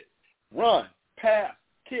what it is. Run, pass,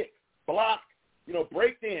 kick, block,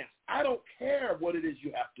 break dance. I don't care what it is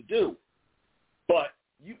you have to do. But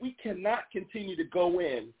we cannot continue to go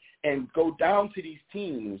in and go down to these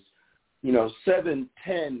teams, 7,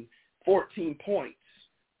 10, 14 points.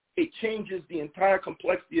 It changes the entire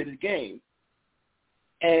complexity of the game.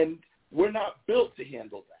 And we're not built to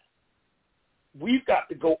handle that. We've got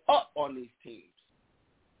to go up on these teams.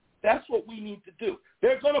 That's what we need to do.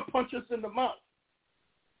 They're going to punch us in the mouth.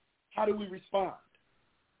 How do we respond?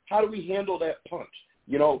 How do we handle that punch?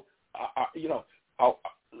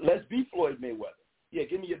 Let's be Floyd Mayweather. Yeah,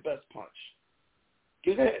 give me your best punch.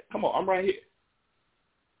 Go ahead. Come on, I'm right here.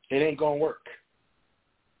 It ain't going to work.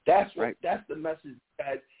 That's right. That's the message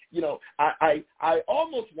that, I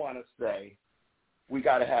almost want to say we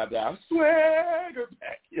got to have that swagger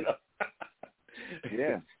back,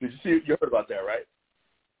 Yeah. Did you heard about that, right?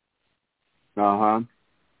 Uh-huh.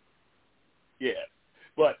 Yeah.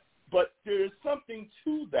 But there's something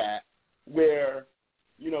to that where,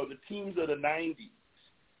 the teams of the 90s,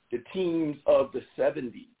 the teams of the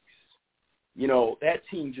 70s, that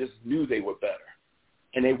team just knew they were better.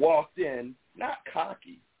 And they walked in, not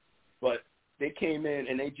cocky, but they came in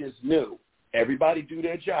and they just knew, everybody do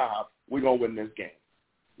their job, we're going to win this game.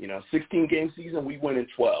 16-game season, we win in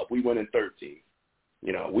 12. We win in 13.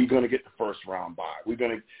 We're going to get the first round bye. We're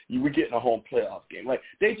getting a home playoff game. Like,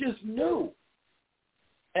 they just knew.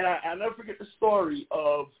 And I never forget the story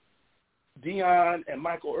of Deion and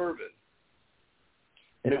Michael Irvin.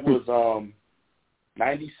 And it was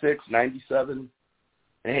 96, 97,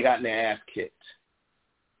 and they got their ass kicked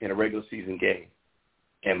in a regular season game.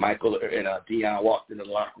 And Deion walked into the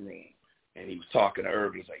locker room, and he was talking to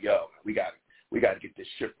Irvin. He's like, yo, we got to get this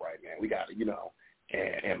ship right, man. We got to,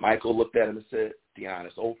 And Michael looked at him and said, Deion,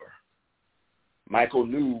 it's over. Michael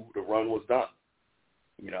knew the run was done.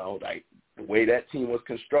 Like the way that team was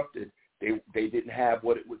constructed, they didn't have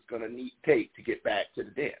what it was going to take to get back to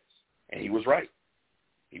the dance. And he was right.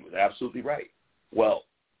 He was absolutely right. Well,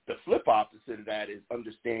 the flip opposite of that is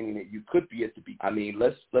understanding that you could be at the beat. I mean,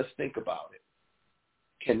 let's think about it.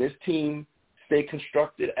 Can this team stay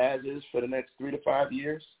constructed as is for the next 3 to 5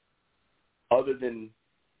 years? Other than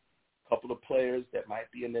couple of players that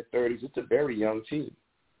might be in their 30s. It's a very young team.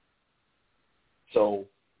 So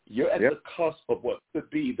you're at the cusp of what could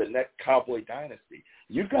be the next Cowboy dynasty.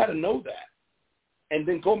 You've got to know that. And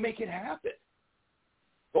then go make it happen.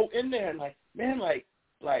 Go in there and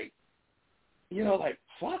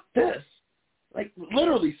fuck this. Like,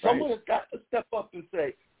 literally, someone has got to step up and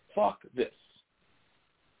say, fuck this.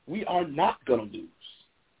 We are not going to lose.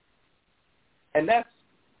 And I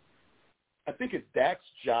think it's Dak's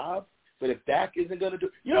job, but if Dak isn't going to do,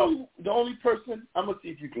 the only person, I'm going to see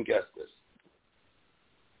if you can guess this.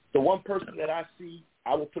 The one person that I see,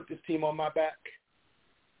 I will put this team on my back.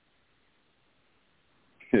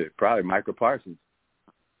 Probably Michael Parsons.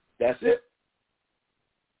 That's it.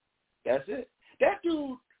 That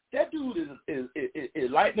dude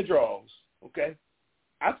is light in the draws, okay?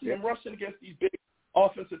 I see him rushing against these big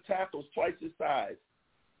offensive tackles twice his size.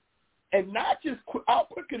 And not just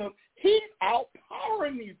out-quicking them, he's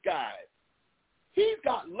out-powering these guys. He's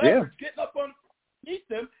got leverage getting up underneath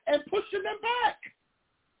them and pushing them back.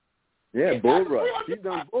 Yeah, bull rush. He's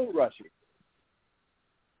done bull rushing.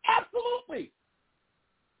 Absolutely.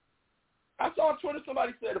 I saw on Twitter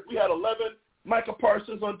somebody said if we had 11 Michael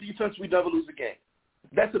Parsons on defense, we'd never lose a game.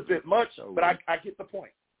 That's a bit much, but I get the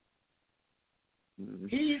point. Mm-hmm.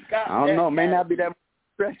 He's got I don't know. May attitude. not be that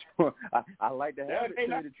stretch. I like to have it, to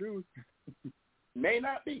tell you the truth. May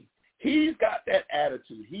not be. He's got that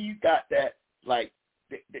attitude. He's got that, like,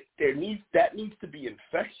 that needs to be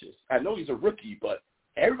infectious. I know he's a rookie, but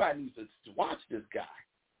everybody needs to watch this guy.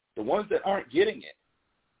 The ones that aren't getting it,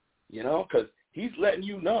 because he's letting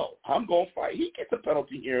you know, I'm going to fight. He gets a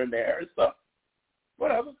penalty here and there and stuff.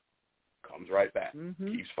 Whatever. Comes right back.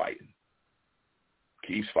 Mm-hmm. Keeps fighting.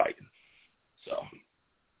 So,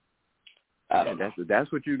 I don't know.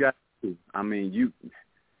 That's what you got to do. I mean,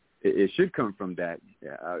 it should come from that.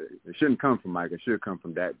 Yeah, it shouldn't come from Mike. It should come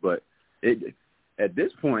from that. But at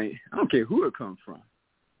this point, I don't care who it comes from.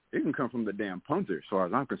 It can come from the damn punter, as far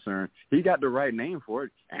as I'm concerned. He got the right name for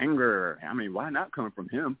it. Anger. I mean, why not come from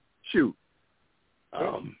him? Shoot.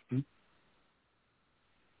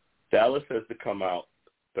 Dallas has to come out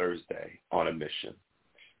Thursday on a mission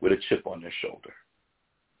with a chip on their shoulder.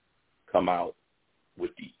 Come out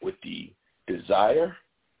with the desire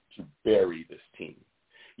to bury this team.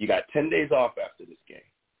 You got 10 days off after this game.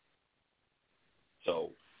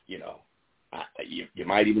 So, you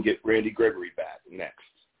might even get Randy Gregory back next.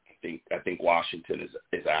 I think Washington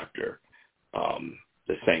is after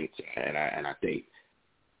the Saints, and I think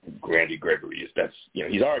Randy Gregory he's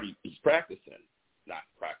practicing, not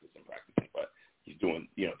practicing, but he's doing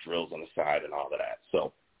drills on the side and all of that.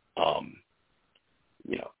 So,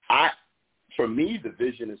 for me, the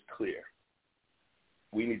vision is clear.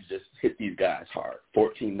 We need to just hit these guys hard.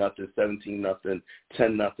 14-0, 17-0,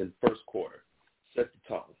 10-0 first quarter. Set the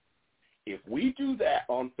tone. If we do that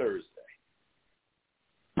on Thursday,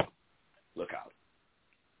 look out.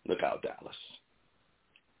 Look out, Dallas.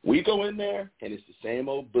 We go in there, and it's the same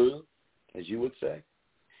old boo, as you would say,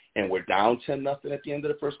 and we're down 10-0 at the end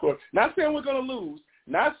of the first quarter. Not saying we're going to lose.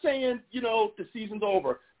 Not saying, the season's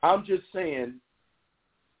over. I'm just saying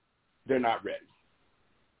they're not ready.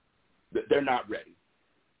 They're not ready.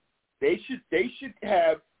 They should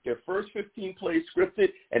have their first 15 plays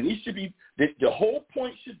scripted, and these should be the whole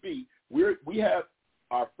point should be we have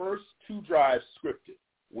our first 2 drives scripted.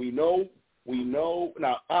 We know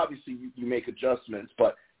now. Obviously, you make adjustments,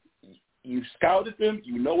 but you scouted them.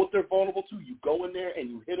 You know what they're vulnerable to. You go in there and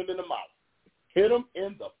you hit them in the mouth. Hit them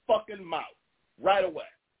in the fucking mouth right away.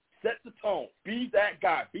 Set the tone. Be that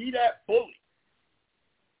guy. Be that bully.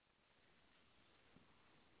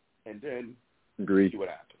 And then see what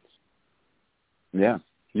happens. Yeah,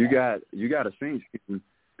 you got a Saints team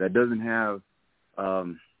that doesn't have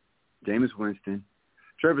Jameis Winston.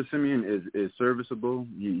 Trevor Siemian is serviceable.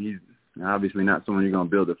 He's obviously not someone you're going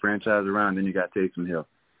to build a franchise around. Then you got Taysom Hill.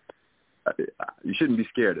 You shouldn't be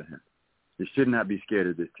scared of him. You should not be scared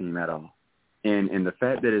of this team at all. And the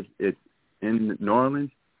fact that it's in New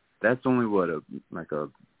Orleans, that's only a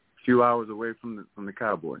few hours away from the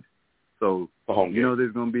Cowboys. So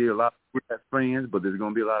there's going to be a lot of fans, but there's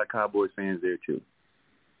going to be a lot of Cowboys fans there too.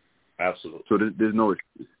 Absolutely. So there's no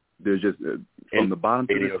excuse. There's just from the bottom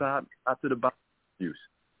to the top to the bottom. Excuse.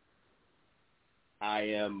 I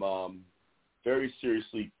am very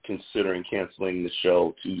seriously considering canceling the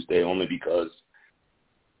show Tuesday only because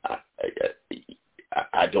I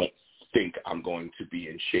don't think I'm going to be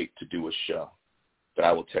in shape to do a show. But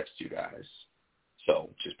I will text you guys.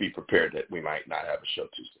 So just be prepared that we might not have a show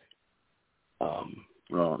Tuesday.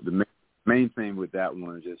 Well, the main thing with that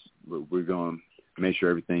one is just we're going to make sure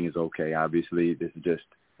everything is okay. Obviously, this is just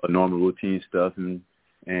a normal routine stuff, and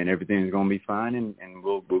everything's going to be fine, and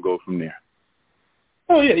we'll go from there.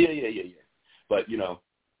 Oh, yeah. But,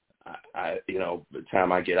 I by the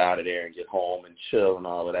time I get out of there and get home and chill and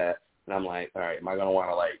all of that, and I'm like, all right, am I going to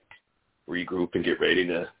want to, regroup and get ready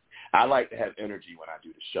to – I like to have energy when I do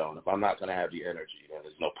the show, and if I'm not going to have the energy, then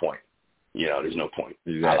there's no point. There's no point.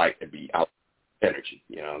 Exactly. I like to be out energy,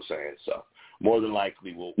 you know what I'm saying? So more than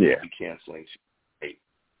likely we'll be canceling Tuesday.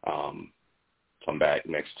 Come back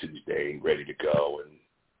next Tuesday, ready to go and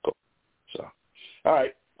go. So, all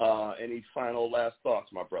right. Any final last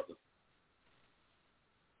thoughts, my brother?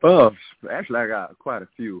 Actually, I got quite a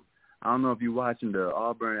few. I don't know if you're watching the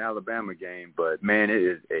Auburn-Alabama game, but, man, it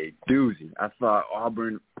is a doozy. I thought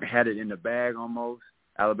Auburn had it in the bag almost.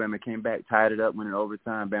 Alabama came back, tied it up, went in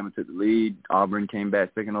overtime. Bama took the lead. Auburn came back,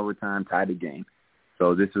 second overtime, tied the game.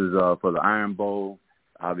 So this is for the Iron Bowl.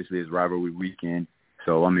 Obviously, it's rivalry weekend,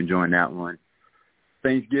 so I'm enjoying that one.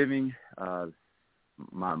 Thanksgiving,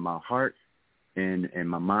 my heart and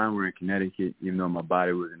my mind were in Connecticut, even though my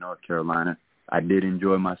body was in North Carolina. I did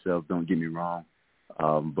enjoy myself, don't get me wrong,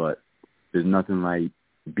 but there's nothing like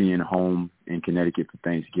being home in Connecticut for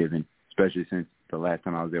Thanksgiving, especially since the last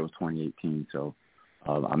time I was there was 2018. So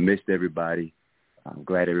I missed everybody. I'm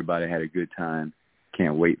glad everybody had a good time.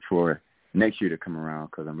 Can't wait for next year to come around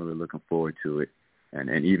because I'm really looking forward to it, and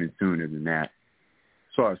even sooner than that.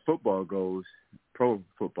 As far as football goes, pro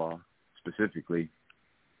football specifically,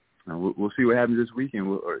 we'll see what happens this weekend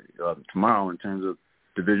or tomorrow in terms of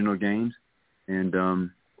divisional games. And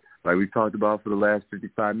like we talked about for the last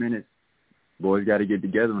 55 minutes, boys got to get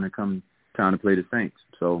together when it comes time to play the Saints.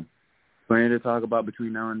 So plenty to talk about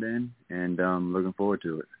between now and then, and looking forward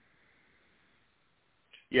to it.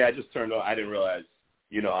 Yeah, I just turned on. I didn't realize,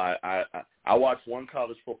 I watch one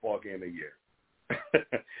college football game a year,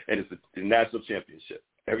 and it's the national championship.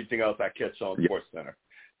 Everything else I catch on SportsCenter.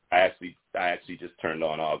 I actually just turned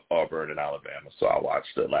on Auburn and Alabama, so I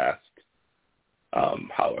watched the last,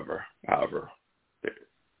 however,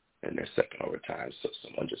 in their second overtime. So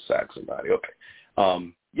someone just sacked somebody. Okay.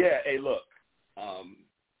 Hey, look.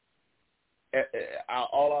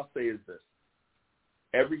 All I'll say is this: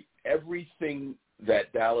 everything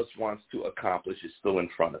that Dallas wants to accomplish is still in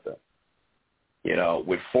front of them.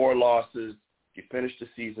 With 4 losses, you finish the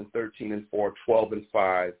season 13-4,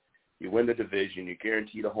 12-5. You win the division. You're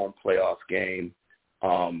guaranteed a home playoff game.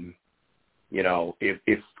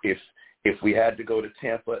 If we had to go to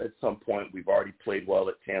Tampa at some point, we've already played well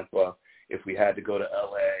at Tampa. If we had to go to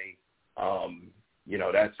L.A.,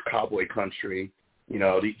 that's Cowboy country.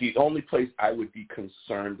 The only place I would be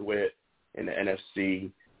concerned with in the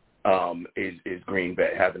NFC is Green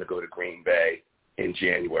Bay. Having to go to Green Bay in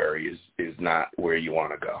January is not where you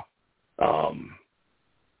want to go.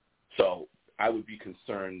 So I would be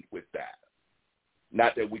concerned with that.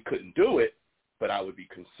 Not that we couldn't do it, but I would be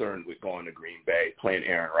concerned with going to Green Bay, playing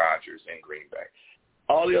Aaron Rodgers in Green Bay.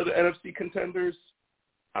 All the other NFC contenders,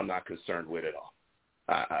 I'm not concerned with at all.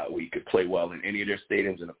 We could play well in any of their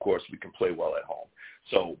stadiums, and, of course, we can play well at home.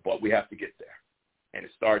 So, but we have to get there, and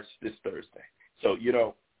it starts this Thursday. So,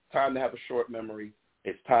 time to have a short memory.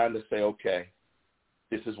 It's time to say, okay,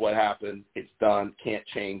 this is what happened. It's done. Can't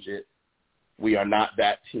change it. We are not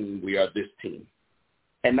that team. We are this team.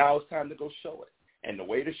 And now it's time to go show it. And the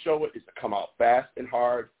way to show it is to come out fast and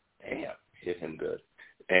hard. Damn, hit him good.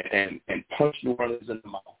 And punch New Orleans in the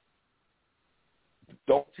mouth.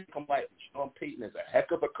 Don't take them lightly. Sean Payton is a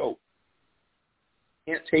heck of a coach.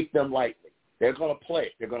 Can't take them lightly. They're going to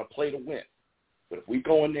play. They're going to play to win. But if we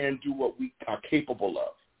go in there and do what we are capable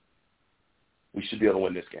of, we should be able to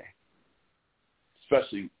win this game,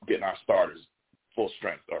 especially getting our starters full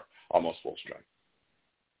strength or almost full strength.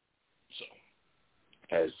 So,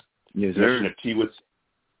 as Commissioner T would say,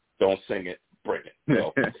 don't sing it, bring it.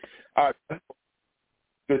 So, all right.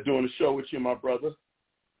 Good doing the show with you, my brother.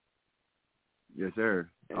 Yes, sir.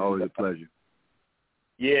 Always a pleasure.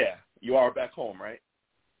 Yeah. You are back home, right?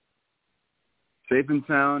 Safe and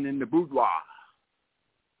sound in the boudoir.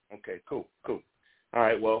 Okay, cool. All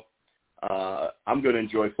right, well, I'm going to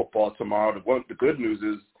enjoy football tomorrow. The good news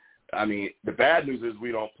is, the bad news is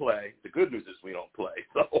we don't play. The good news is we don't play.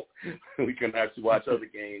 So we can actually watch other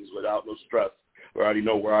games without no stress. We already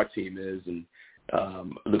know where our team is, and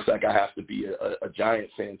it looks like I have to be a Giant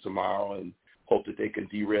fan tomorrow and hope that they can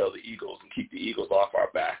derail the Eagles and keep the Eagles off our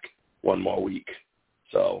back one more week.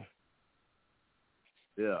 So,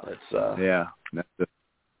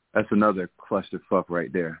 that's another clusterfuck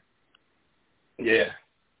right there. Yeah,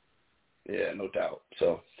 no doubt.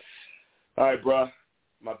 So, all right, bro.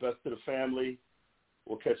 My best to the family.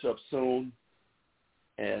 We'll catch up soon.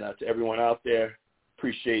 And to everyone out there,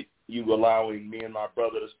 appreciate you allowing me and my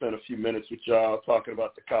brother to spend a few minutes with y'all talking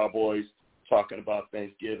about the Cowboys, talking about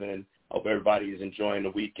Thanksgiving. Hope everybody is enjoying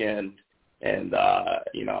the weekend and, the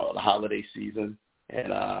holiday season. And,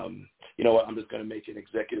 you know what, I'm just going to make an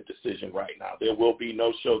executive decision right now. There will be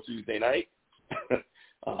no show Tuesday night.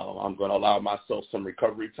 I'm going to allow myself some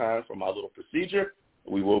recovery time from my little procedure.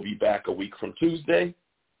 We will be back a week from Tuesday.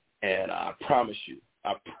 And I promise you,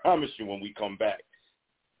 I promise you when we come back,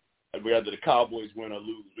 whether the Cowboys win or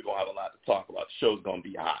lose, we're going to have a lot to talk about. The show's going to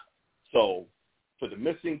be hot. So for the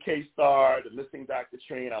missing K-Star, the missing Dr.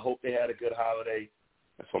 Train, I hope they had a good holiday.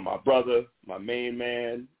 And for my brother, my main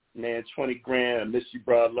man, 20 grand, I miss you,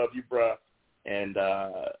 bro. Love you, bro. And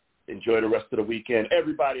enjoy the rest of the weekend.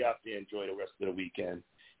 Everybody out there, enjoy the rest of the weekend.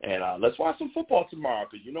 And let's watch some football tomorrow,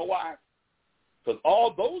 because you know why? Because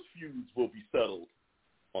all those feuds will be settled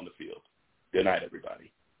on the field. Good night,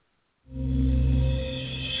 everybody.